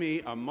made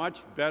me a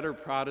much better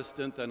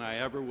Protestant than I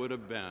ever would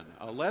have been,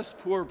 a less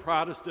poor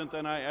Protestant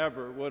than I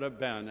ever would have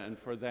been, and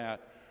for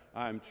that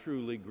I'm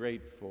truly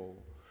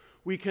grateful.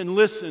 We can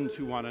listen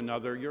to one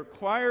another. Your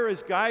choir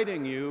is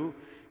guiding you,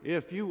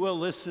 if you will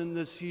listen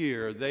this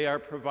year. They are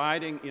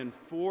providing in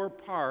 4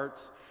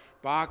 parts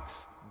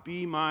Bach's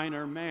B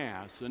minor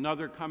Mass,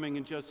 another coming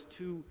in just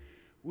 2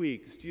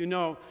 weeks. Do you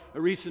know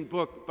a recent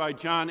book by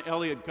John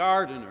Eliot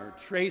Gardiner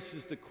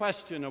traces the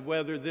question of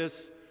whether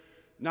this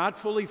not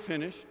fully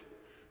finished,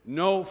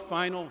 no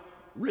final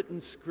written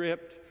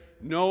script,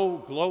 no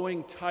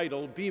glowing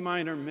title, B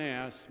minor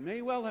Mass,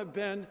 may well have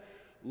been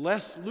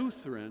less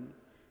Lutheran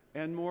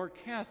and more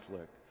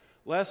Catholic,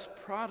 less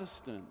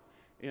Protestant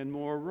and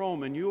more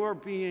Roman. You are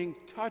being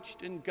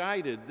touched and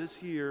guided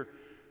this year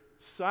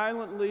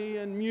silently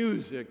in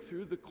music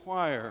through the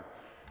choir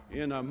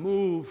in a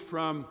move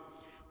from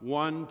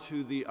one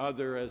to the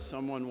other. As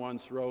someone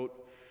once wrote,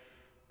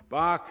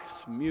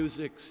 Bach's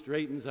music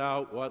straightens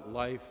out what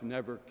life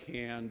never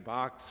can.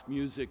 Bach's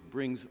music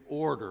brings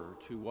order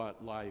to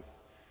what life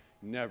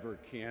never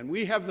can.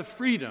 We have the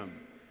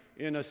freedom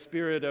in a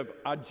spirit of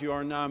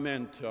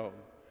aggiornamento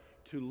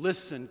to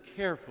listen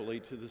carefully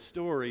to the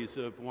stories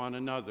of one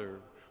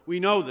another.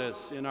 We know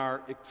this in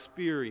our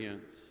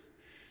experience.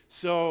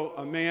 So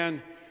a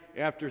man,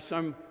 after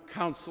some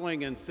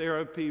counseling and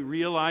therapy,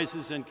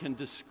 realizes and can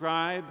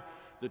describe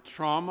the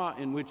trauma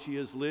in which he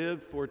has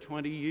lived for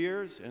 20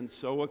 years, and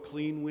so a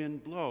clean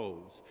wind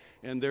blows,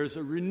 and there's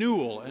a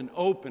renewal, an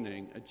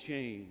opening, a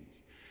change.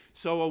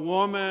 So a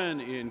woman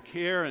in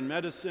care and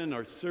medicine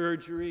or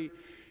surgery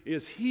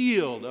is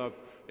healed of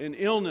an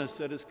illness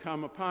that has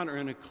come upon her,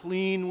 and a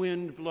clean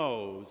wind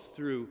blows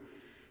through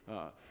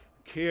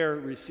care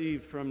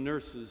received from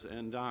nurses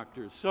and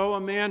doctors. So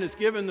a man is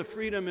given the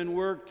freedom in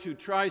work to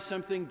try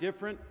something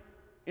different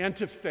and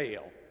to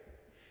fail.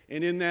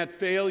 And in that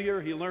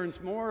failure, he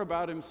learns more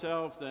about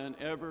himself than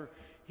ever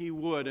he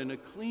would. And a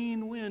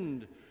clean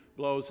wind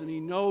blows, and he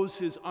knows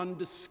his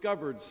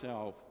undiscovered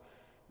self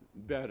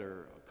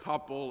better. A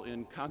couple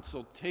in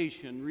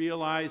consultation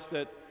realize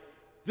that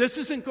this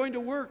isn't going to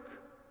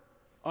work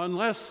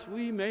unless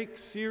we make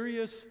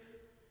serious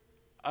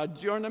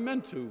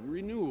aggiornamento,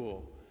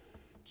 renewal,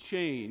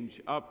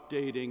 change,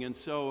 updating, and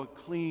so a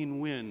clean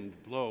wind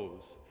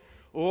blows.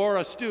 Or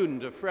a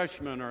student, a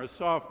freshman or a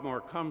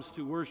sophomore, comes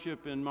to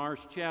worship in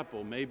Marsh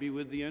Chapel, maybe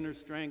with the Inner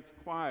Strength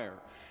Choir,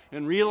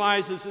 and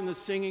realizes in the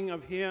singing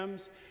of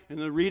hymns and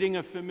the reading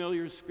of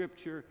familiar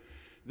scripture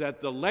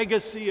that the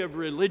legacy of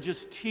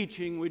religious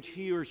teaching which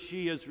he or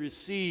she has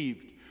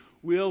received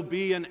will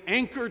be an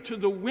anchor to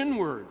the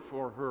windward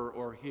for her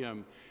or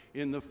him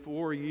in the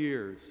 4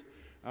 years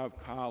of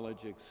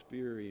college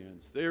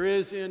experience. There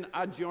is in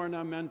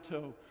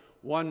aggiornamento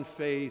one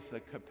faith, a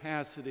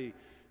capacity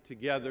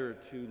together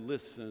to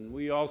listen.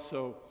 We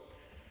also,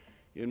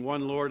 in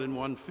one Lord and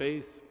one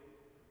faith,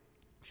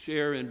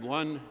 share in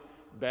one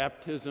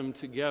baptism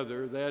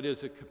together. That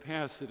is a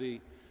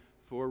capacity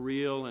for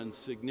real and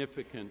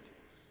significant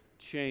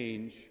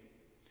change.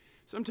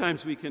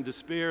 Sometimes we can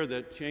despair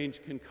that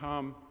change can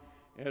come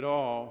at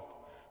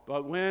all,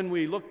 but when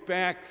we look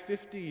back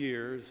 50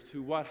 years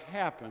to what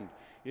happened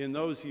in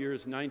those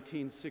years,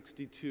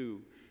 1962 to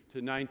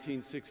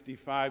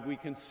 1965, we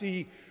can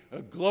see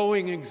a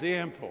glowing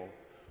example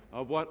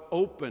of what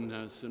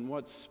openness and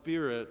what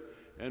spirit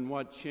and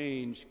what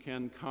change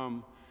can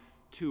come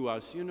to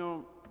us. You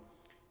know,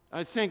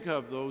 I think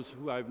of those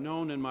who I've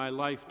known in my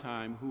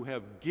lifetime who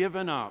have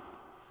given up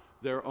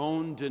their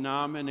own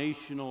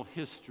denominational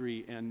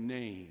history and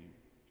name.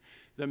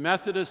 The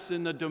Methodists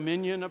in the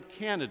Dominion of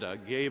Canada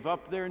gave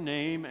up their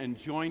name and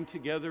joined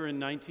together in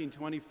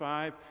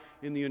 1925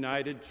 in the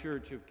United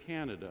Church of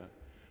Canada.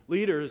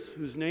 Leaders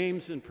whose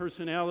names and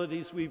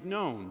personalities we've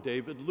known,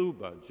 David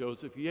Luba,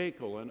 Joseph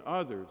Yackel, and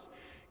others,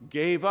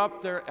 gave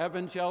up their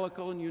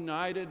evangelical and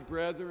United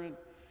Brethren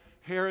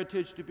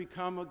heritage to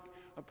become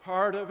a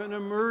part of an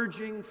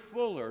emerging,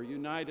 fuller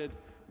United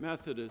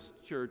Methodist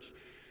Church.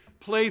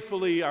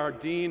 Playfully, our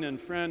dean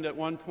and friend at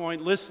one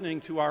point,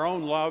 listening to our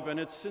own love, and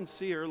it's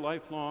sincere,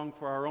 lifelong,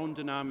 for our own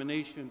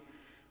denomination,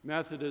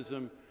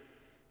 Methodism,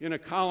 in a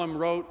column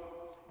wrote,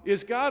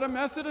 "Is God a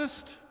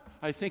Methodist?"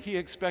 I think he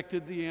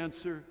expected the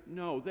answer,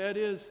 no. That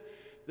is,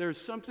 there's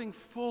something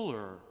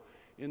fuller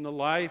in the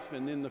life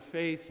and in the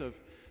faith of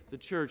the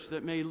church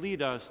that may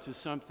lead us to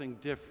something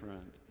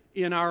different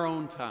in our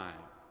own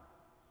time.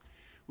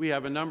 We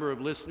have a number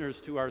of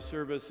listeners to our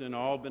service in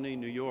Albany,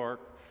 New York,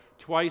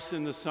 twice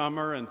in the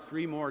summer and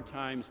 3 more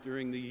times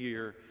during the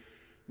year.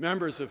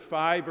 Members of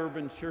 5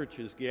 urban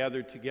churches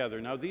gathered together.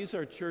 Now, these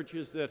are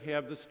churches that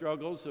have the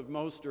struggles of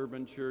most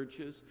urban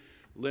churches: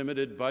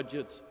 limited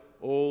budgets,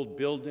 old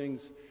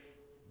buildings,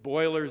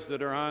 boilers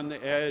that are on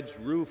the edge,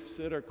 roofs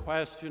that are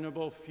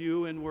questionable,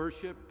 few in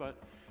worship. But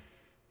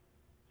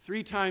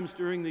 3 times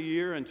during the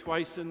year and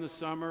twice in the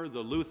summer,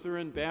 the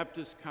Lutheran,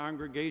 Baptist,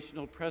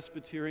 Congregational,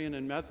 Presbyterian,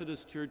 and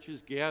Methodist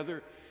churches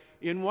gather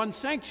in one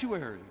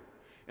sanctuary.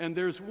 And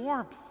there's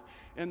warmth,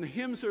 and the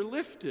hymns are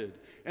lifted,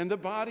 and the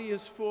body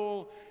is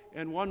full,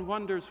 and one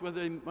wonders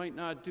whether they might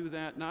not do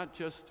that not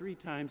just 3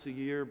 times a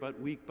year, but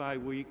week by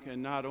week,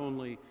 and not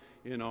only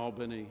in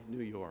Albany,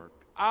 New York.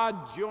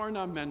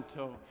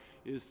 Aggiornamento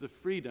is the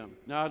freedom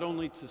not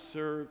only to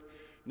serve,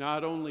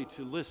 not only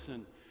to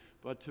listen,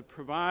 but to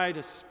provide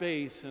a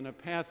space and a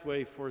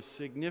pathway for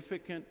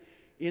significant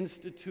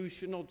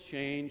institutional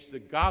change. The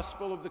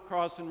gospel of the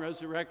cross and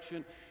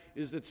resurrection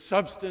is that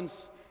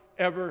substance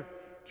ever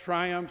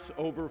triumphs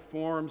over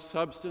form,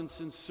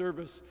 substance in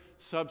service,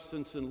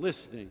 substance in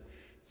listening,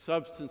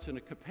 substance in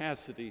a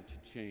capacity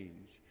to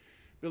change.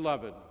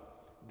 Beloved,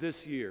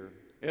 this year,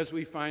 as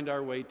we find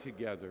our way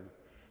together,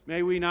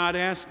 may we not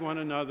ask one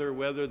another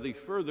whether the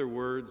further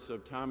words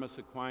of Thomas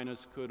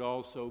Aquinas could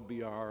also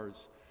be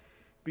ours.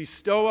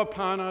 Bestow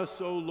upon us,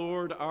 O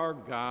Lord our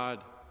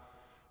God,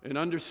 an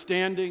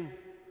understanding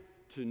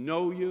to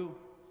know you,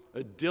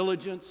 a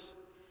diligence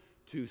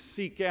to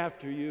seek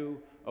after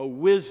you, a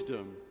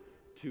wisdom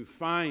to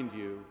find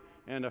you,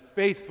 and a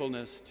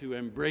faithfulness to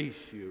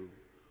embrace you.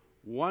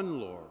 One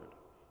Lord,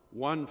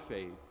 one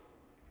faith,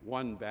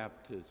 one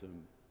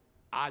baptism.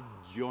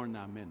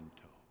 Aggiornamento.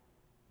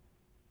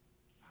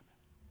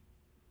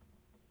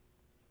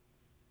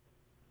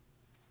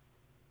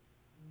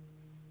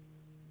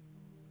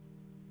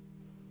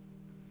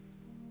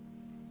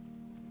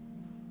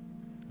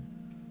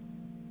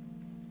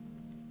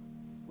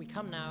 We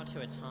come now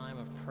to a time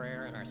of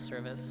prayer in our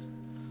service.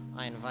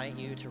 I invite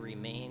you to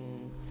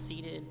remain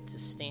seated, to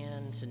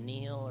stand, to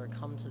kneel, or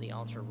come to the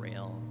altar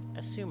rail.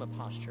 Assume a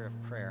posture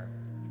of prayer.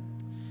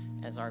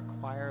 As our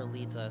choir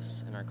leads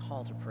us in our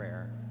call to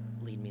prayer,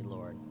 lead me,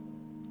 Lord.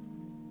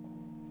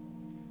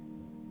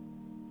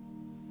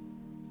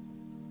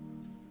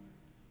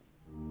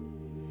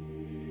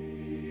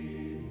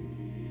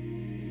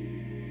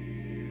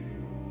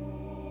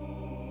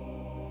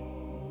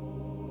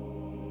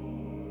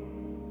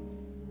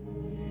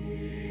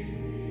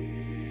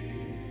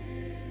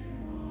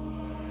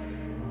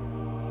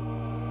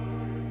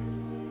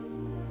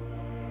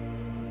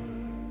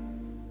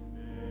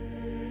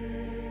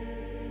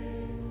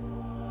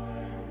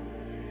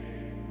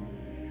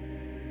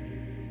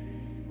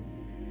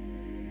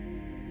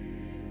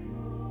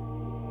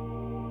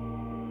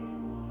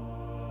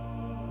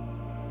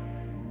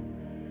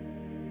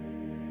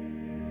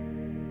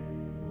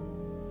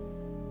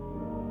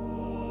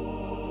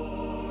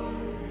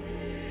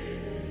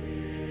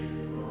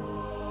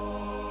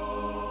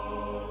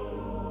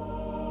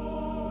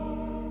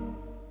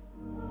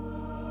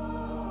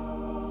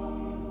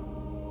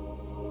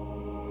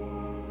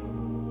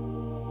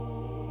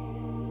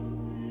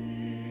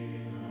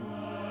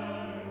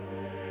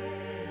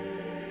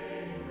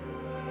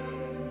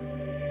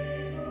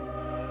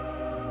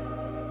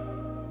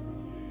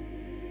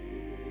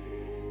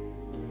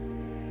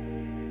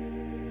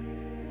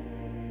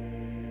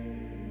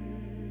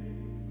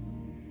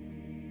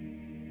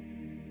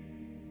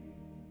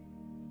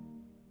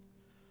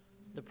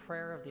 The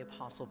prayer of the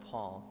Apostle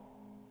Paul.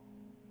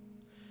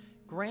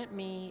 Grant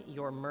me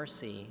your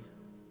mercy,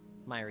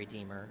 my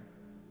Redeemer.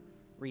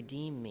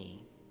 Redeem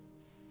me,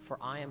 for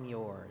I am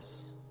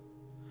yours,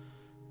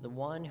 the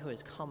one who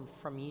has come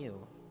from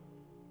you.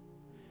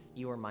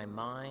 You are my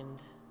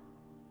mind,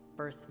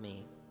 birth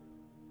me.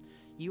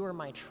 You are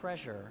my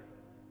treasure,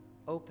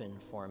 open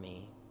for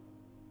me.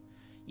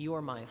 You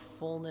are my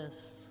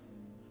fullness,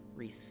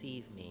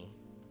 receive me.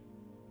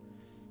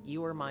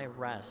 You are my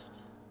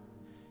rest,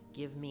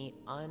 Give me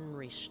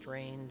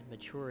unrestrained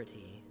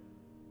maturity.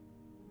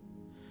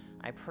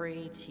 I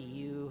pray to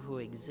you who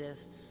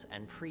exists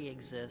and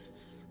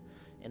pre-exists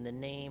in the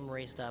name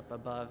raised up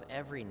above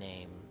every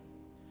name,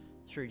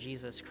 through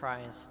Jesus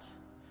Christ,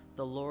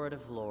 the Lord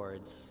of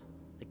Lords,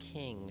 the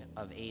King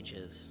of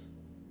ages.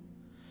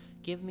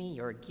 Give me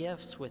your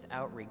gifts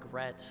without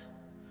regret,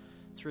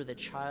 through the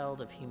child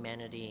of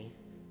humanity,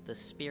 the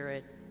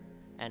Spirit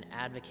and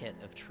advocate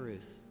of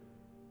truth.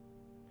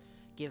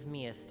 Give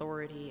me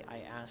authority,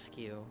 I ask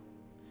you.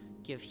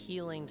 Give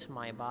healing to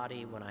my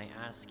body when I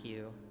ask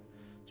you,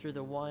 through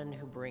the one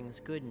who brings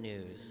good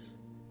news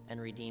and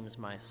redeems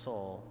my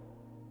soul,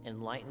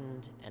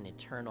 enlightened and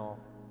eternal,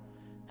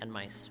 and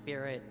my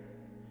spirit,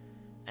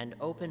 and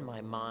open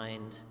my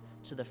mind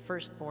to the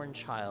firstborn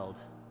child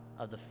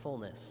of the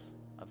fullness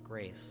of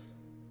grace.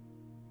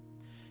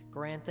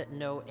 Grant that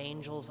no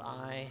angel's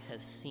eye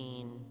has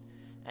seen,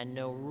 and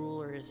no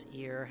ruler's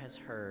ear has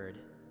heard,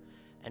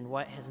 and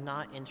what has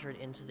not entered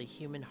into the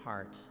human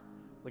heart,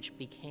 which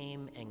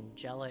became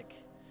angelic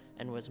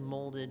and was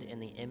molded in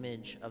the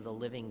image of the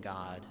living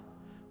God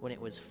when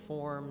it was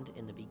formed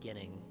in the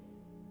beginning.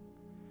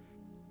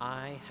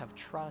 I have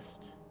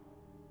trust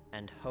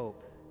and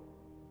hope,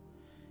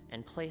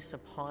 and place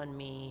upon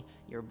me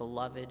your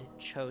beloved,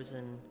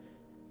 chosen,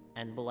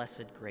 and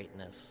blessed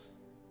greatness.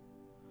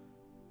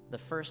 The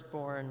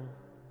firstborn,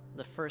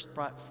 the first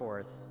brought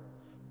forth,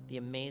 the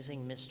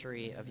amazing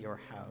mystery of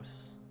your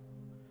house.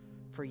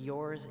 For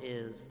yours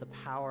is the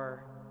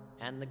power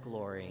and the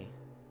glory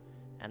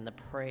and the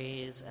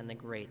praise and the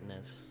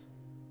greatness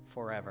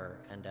forever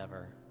and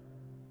ever.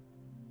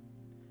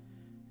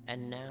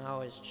 And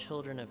now, as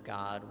children of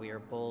God, we are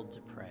bold to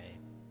pray.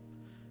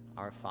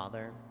 Our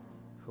Father,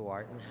 who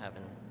art in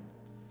heaven,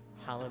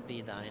 hallowed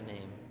be thy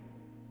name.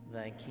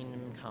 Thy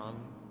kingdom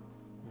come,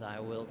 thy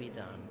will be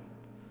done,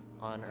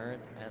 on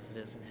earth as it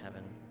is in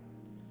heaven.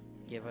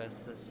 Give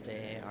us this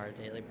day our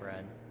daily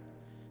bread,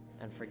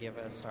 and forgive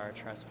us our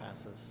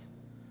trespasses,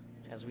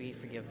 as we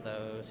forgive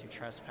those who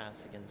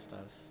trespass against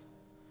us.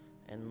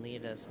 And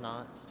lead us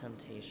not to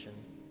temptation,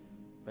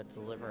 but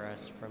deliver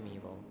us from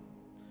evil.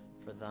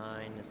 For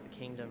thine is the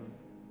kingdom,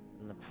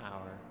 and the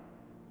power,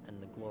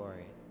 and the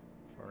glory,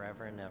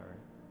 forever and ever.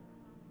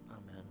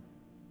 Amen.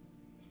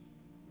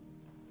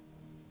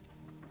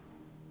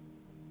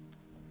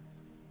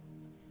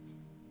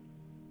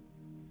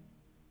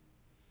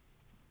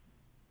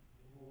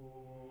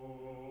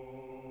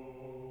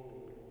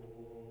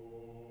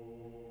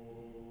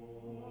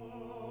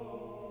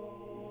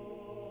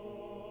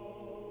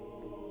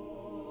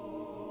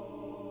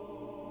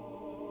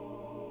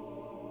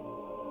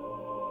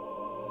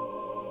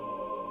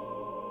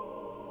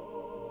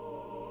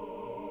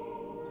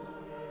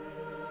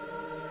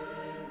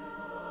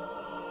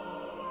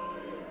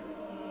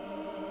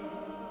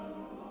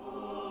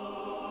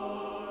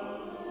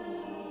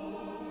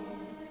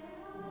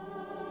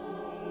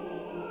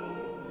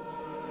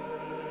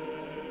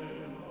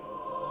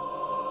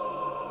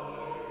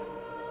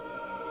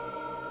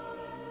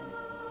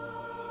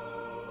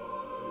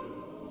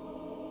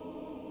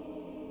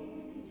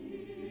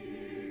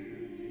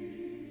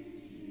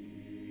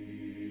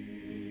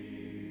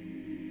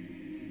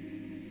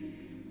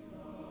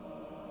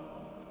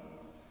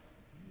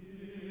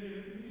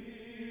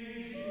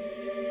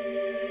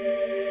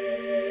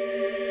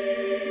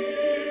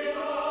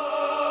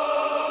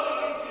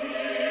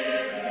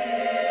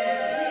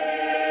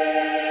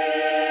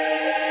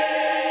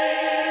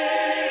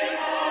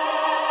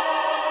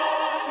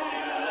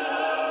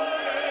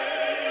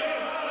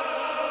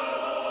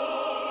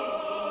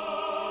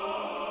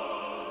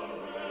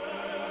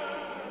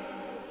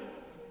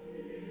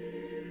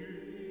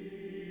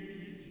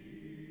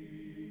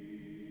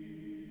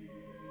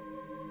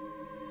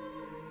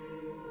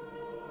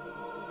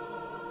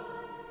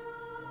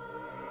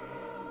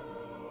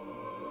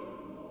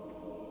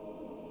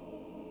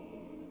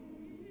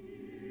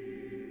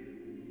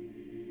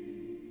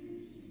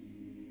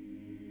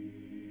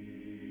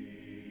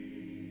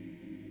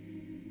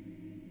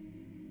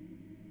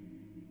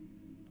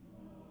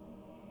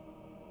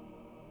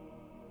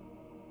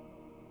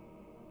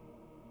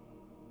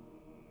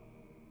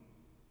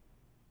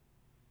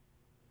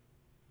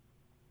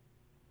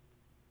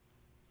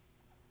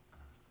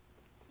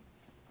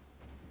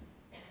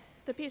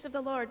 The peace of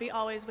the Lord be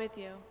always with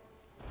you,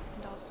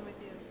 and also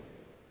with you.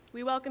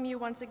 We welcome you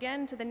once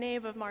again to the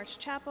nave of Marsh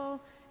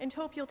Chapel, and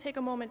hope you'll take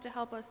a moment to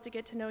help us to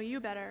get to know you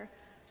better,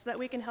 so that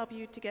we can help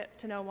you to get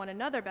to know one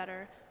another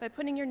better by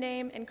putting your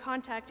name and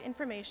contact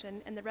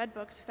information in the red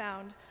books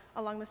found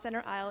along the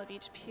center aisle of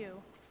each pew.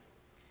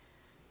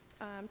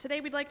 Today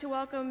we'd like to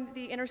welcome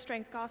the Inner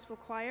Strength Gospel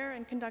Choir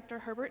and conductor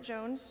Herbert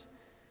Jones.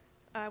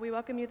 We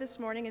welcome you this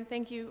morning and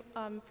thank you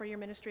for your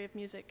ministry of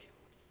music.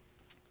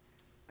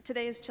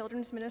 Today is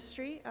children's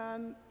ministry.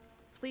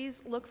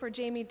 Please look for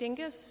Jamie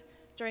Dingus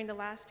during the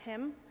last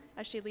hymn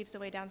as she leads the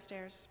way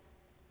downstairs.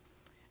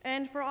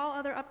 And for all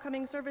other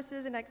upcoming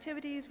services and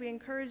activities, we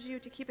encourage you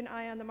to keep an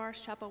eye on the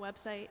Marsh Chapel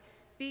website,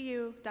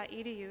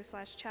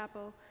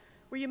 bu.edu/chapel,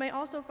 where you may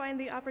also find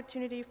the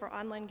opportunity for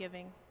online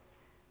giving.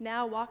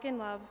 Now walk in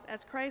love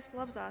as Christ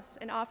loves us,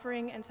 in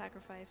offering and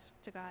sacrifice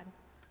to God.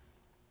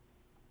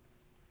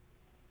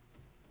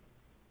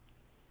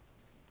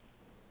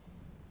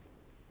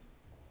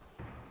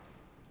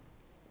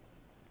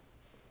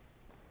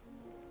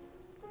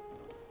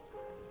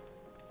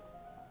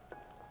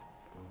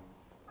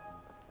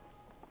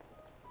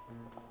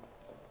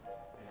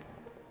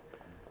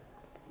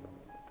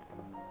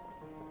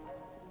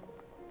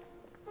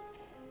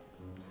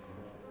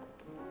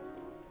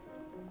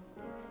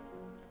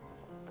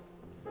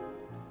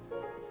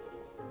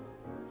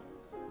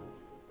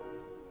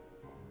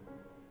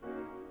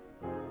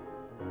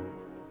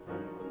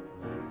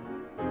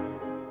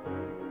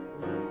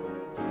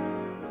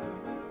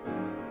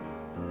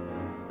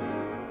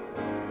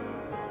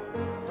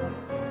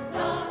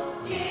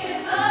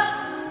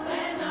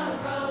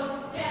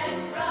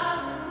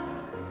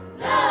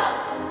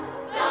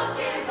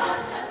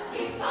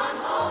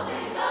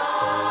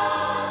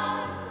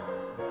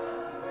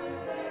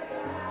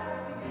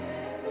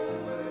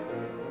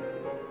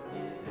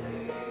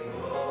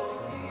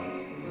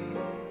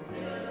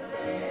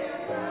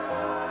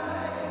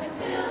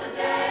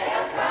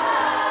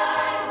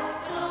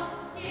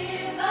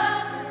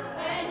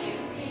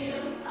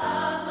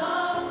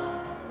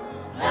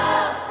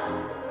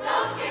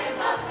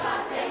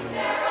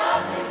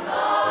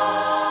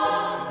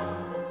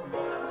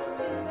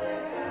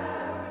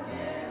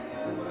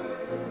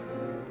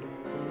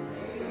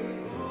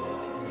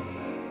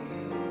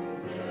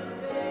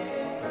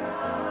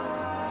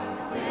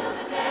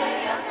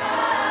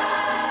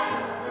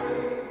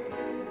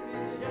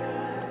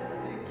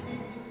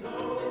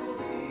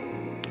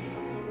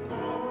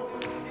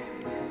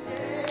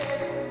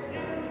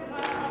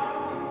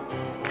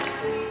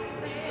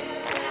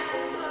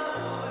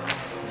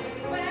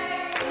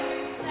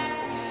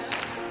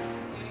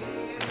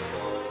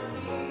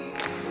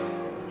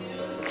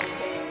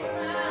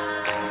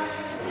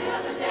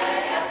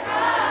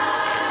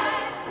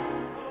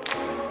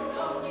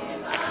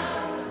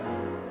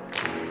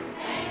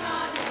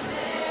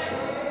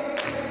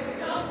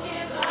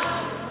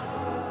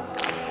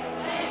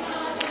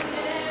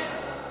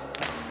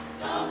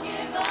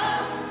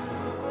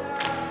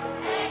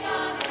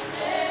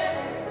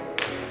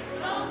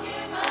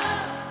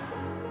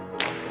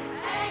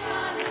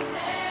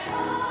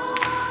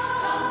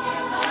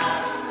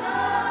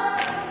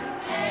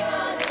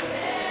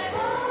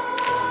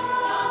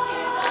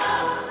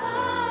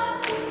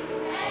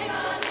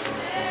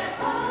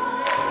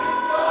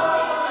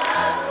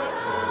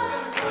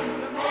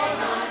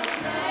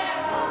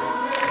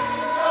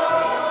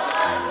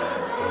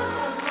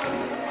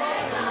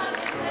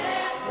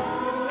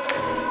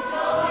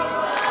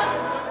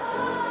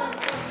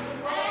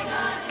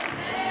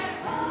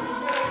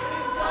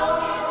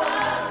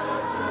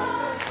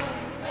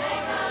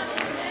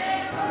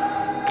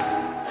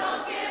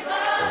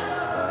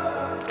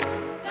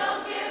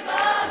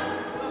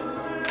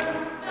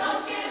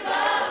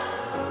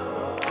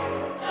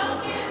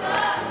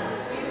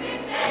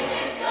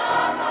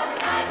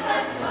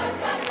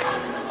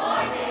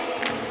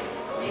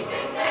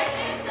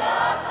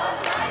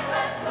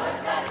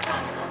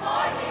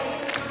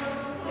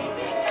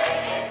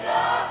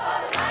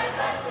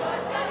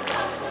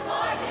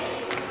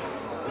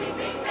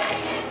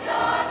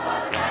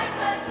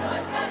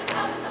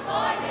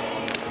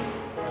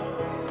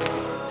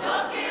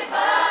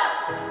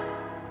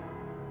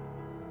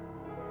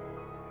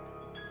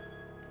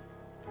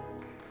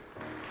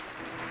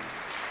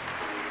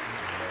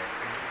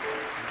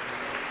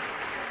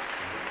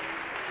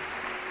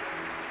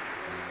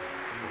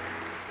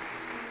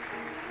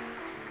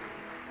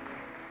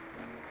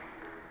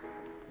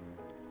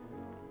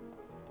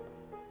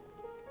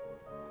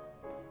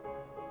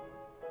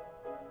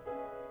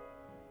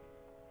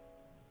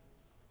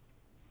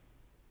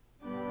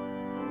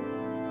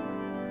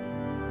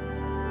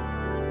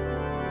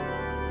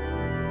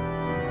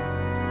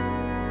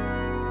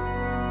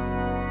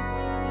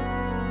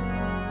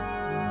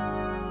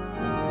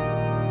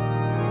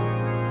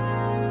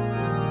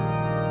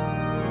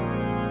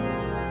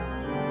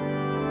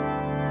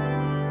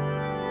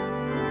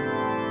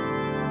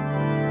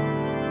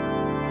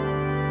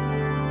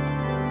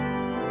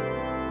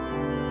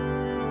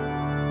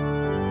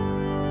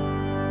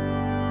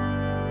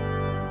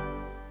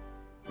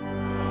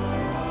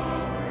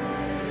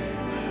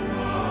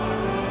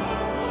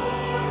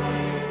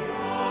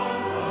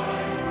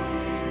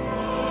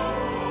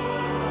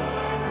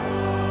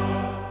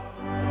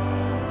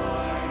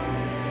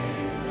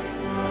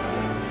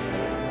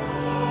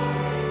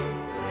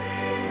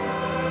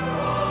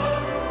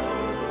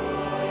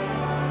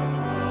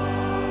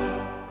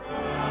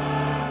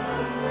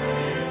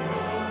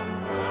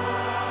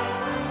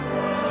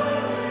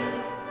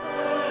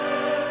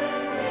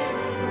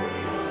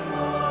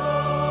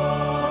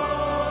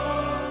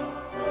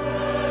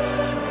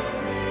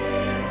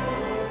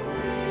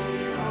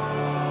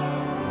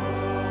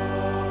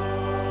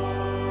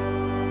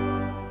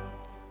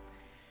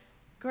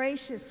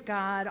 Gracious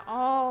God,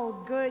 all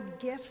good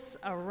gifts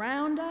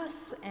around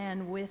us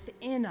and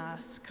within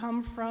us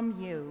come from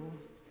you.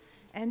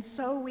 And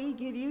so we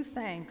give you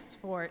thanks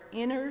for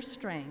inner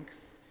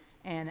strength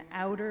and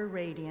outer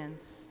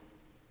radiance.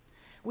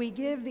 We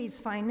give these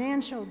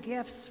financial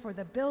gifts for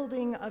the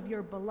building of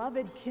your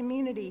beloved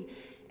community,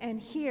 and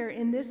here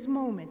in this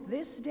moment,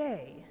 this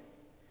day,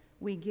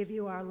 we give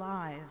you our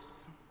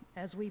lives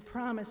as we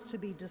promise to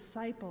be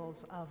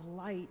disciples of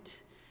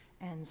light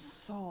and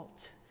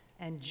salt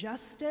and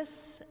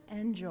justice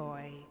and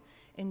joy.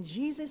 In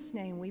Jesus'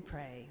 name we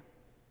pray.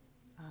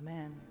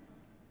 Amen.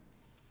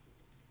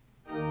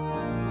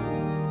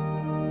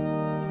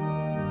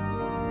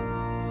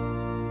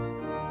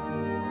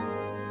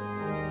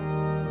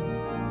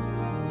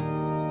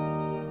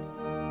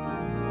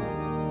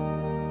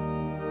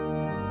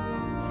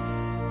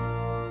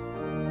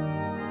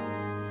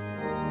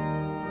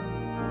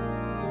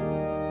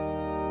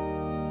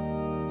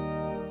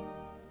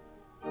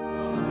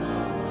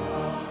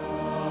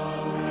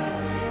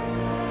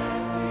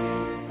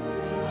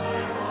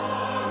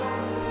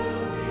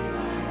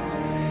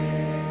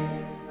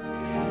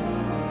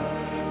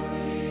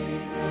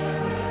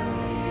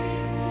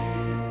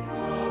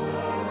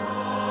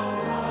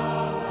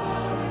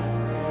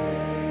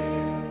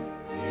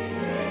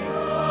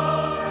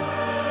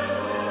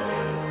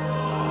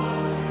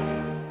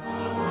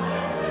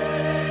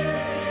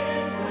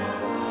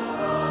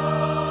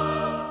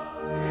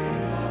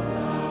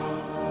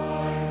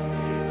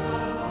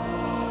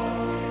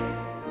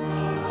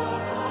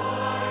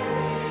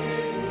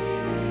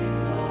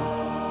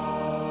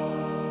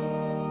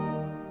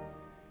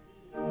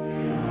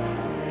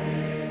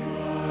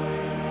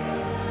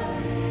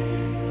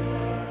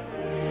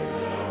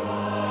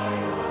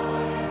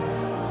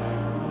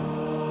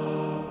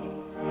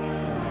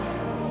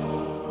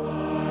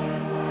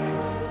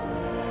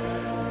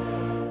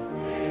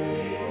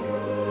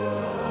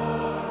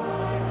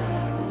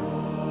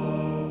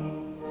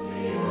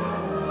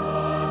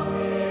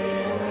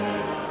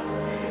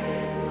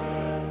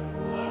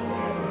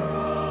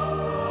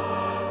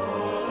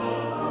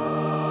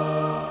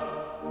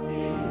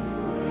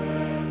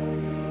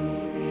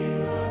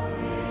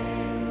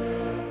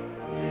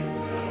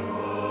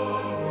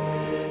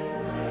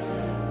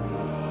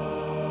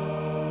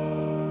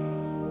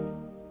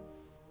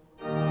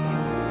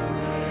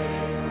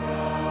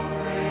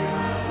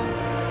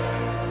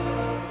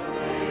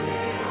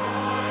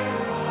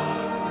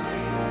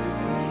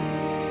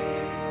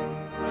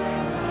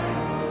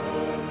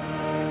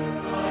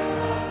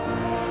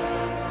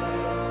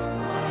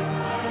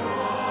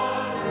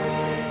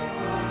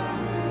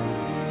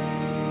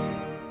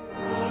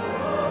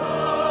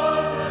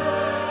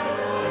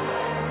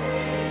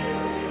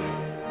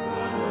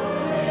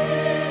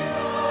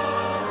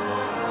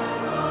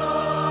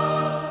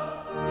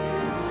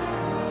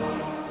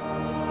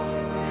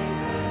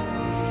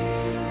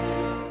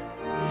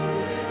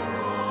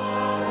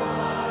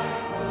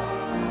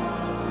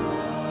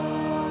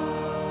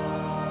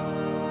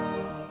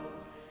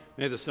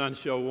 May the sun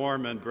show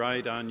warm and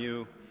bright on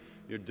you,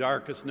 your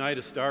darkest night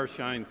a star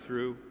shine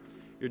through,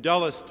 your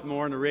dullest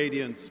morn a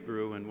radiance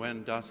brew, and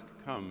when dusk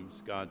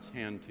comes, God's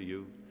hand to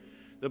you.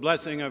 The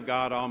blessing of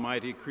God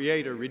Almighty,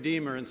 Creator,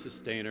 Redeemer, and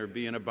Sustainer,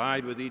 be and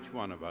abide with each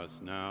one of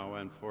us now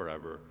and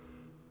forever.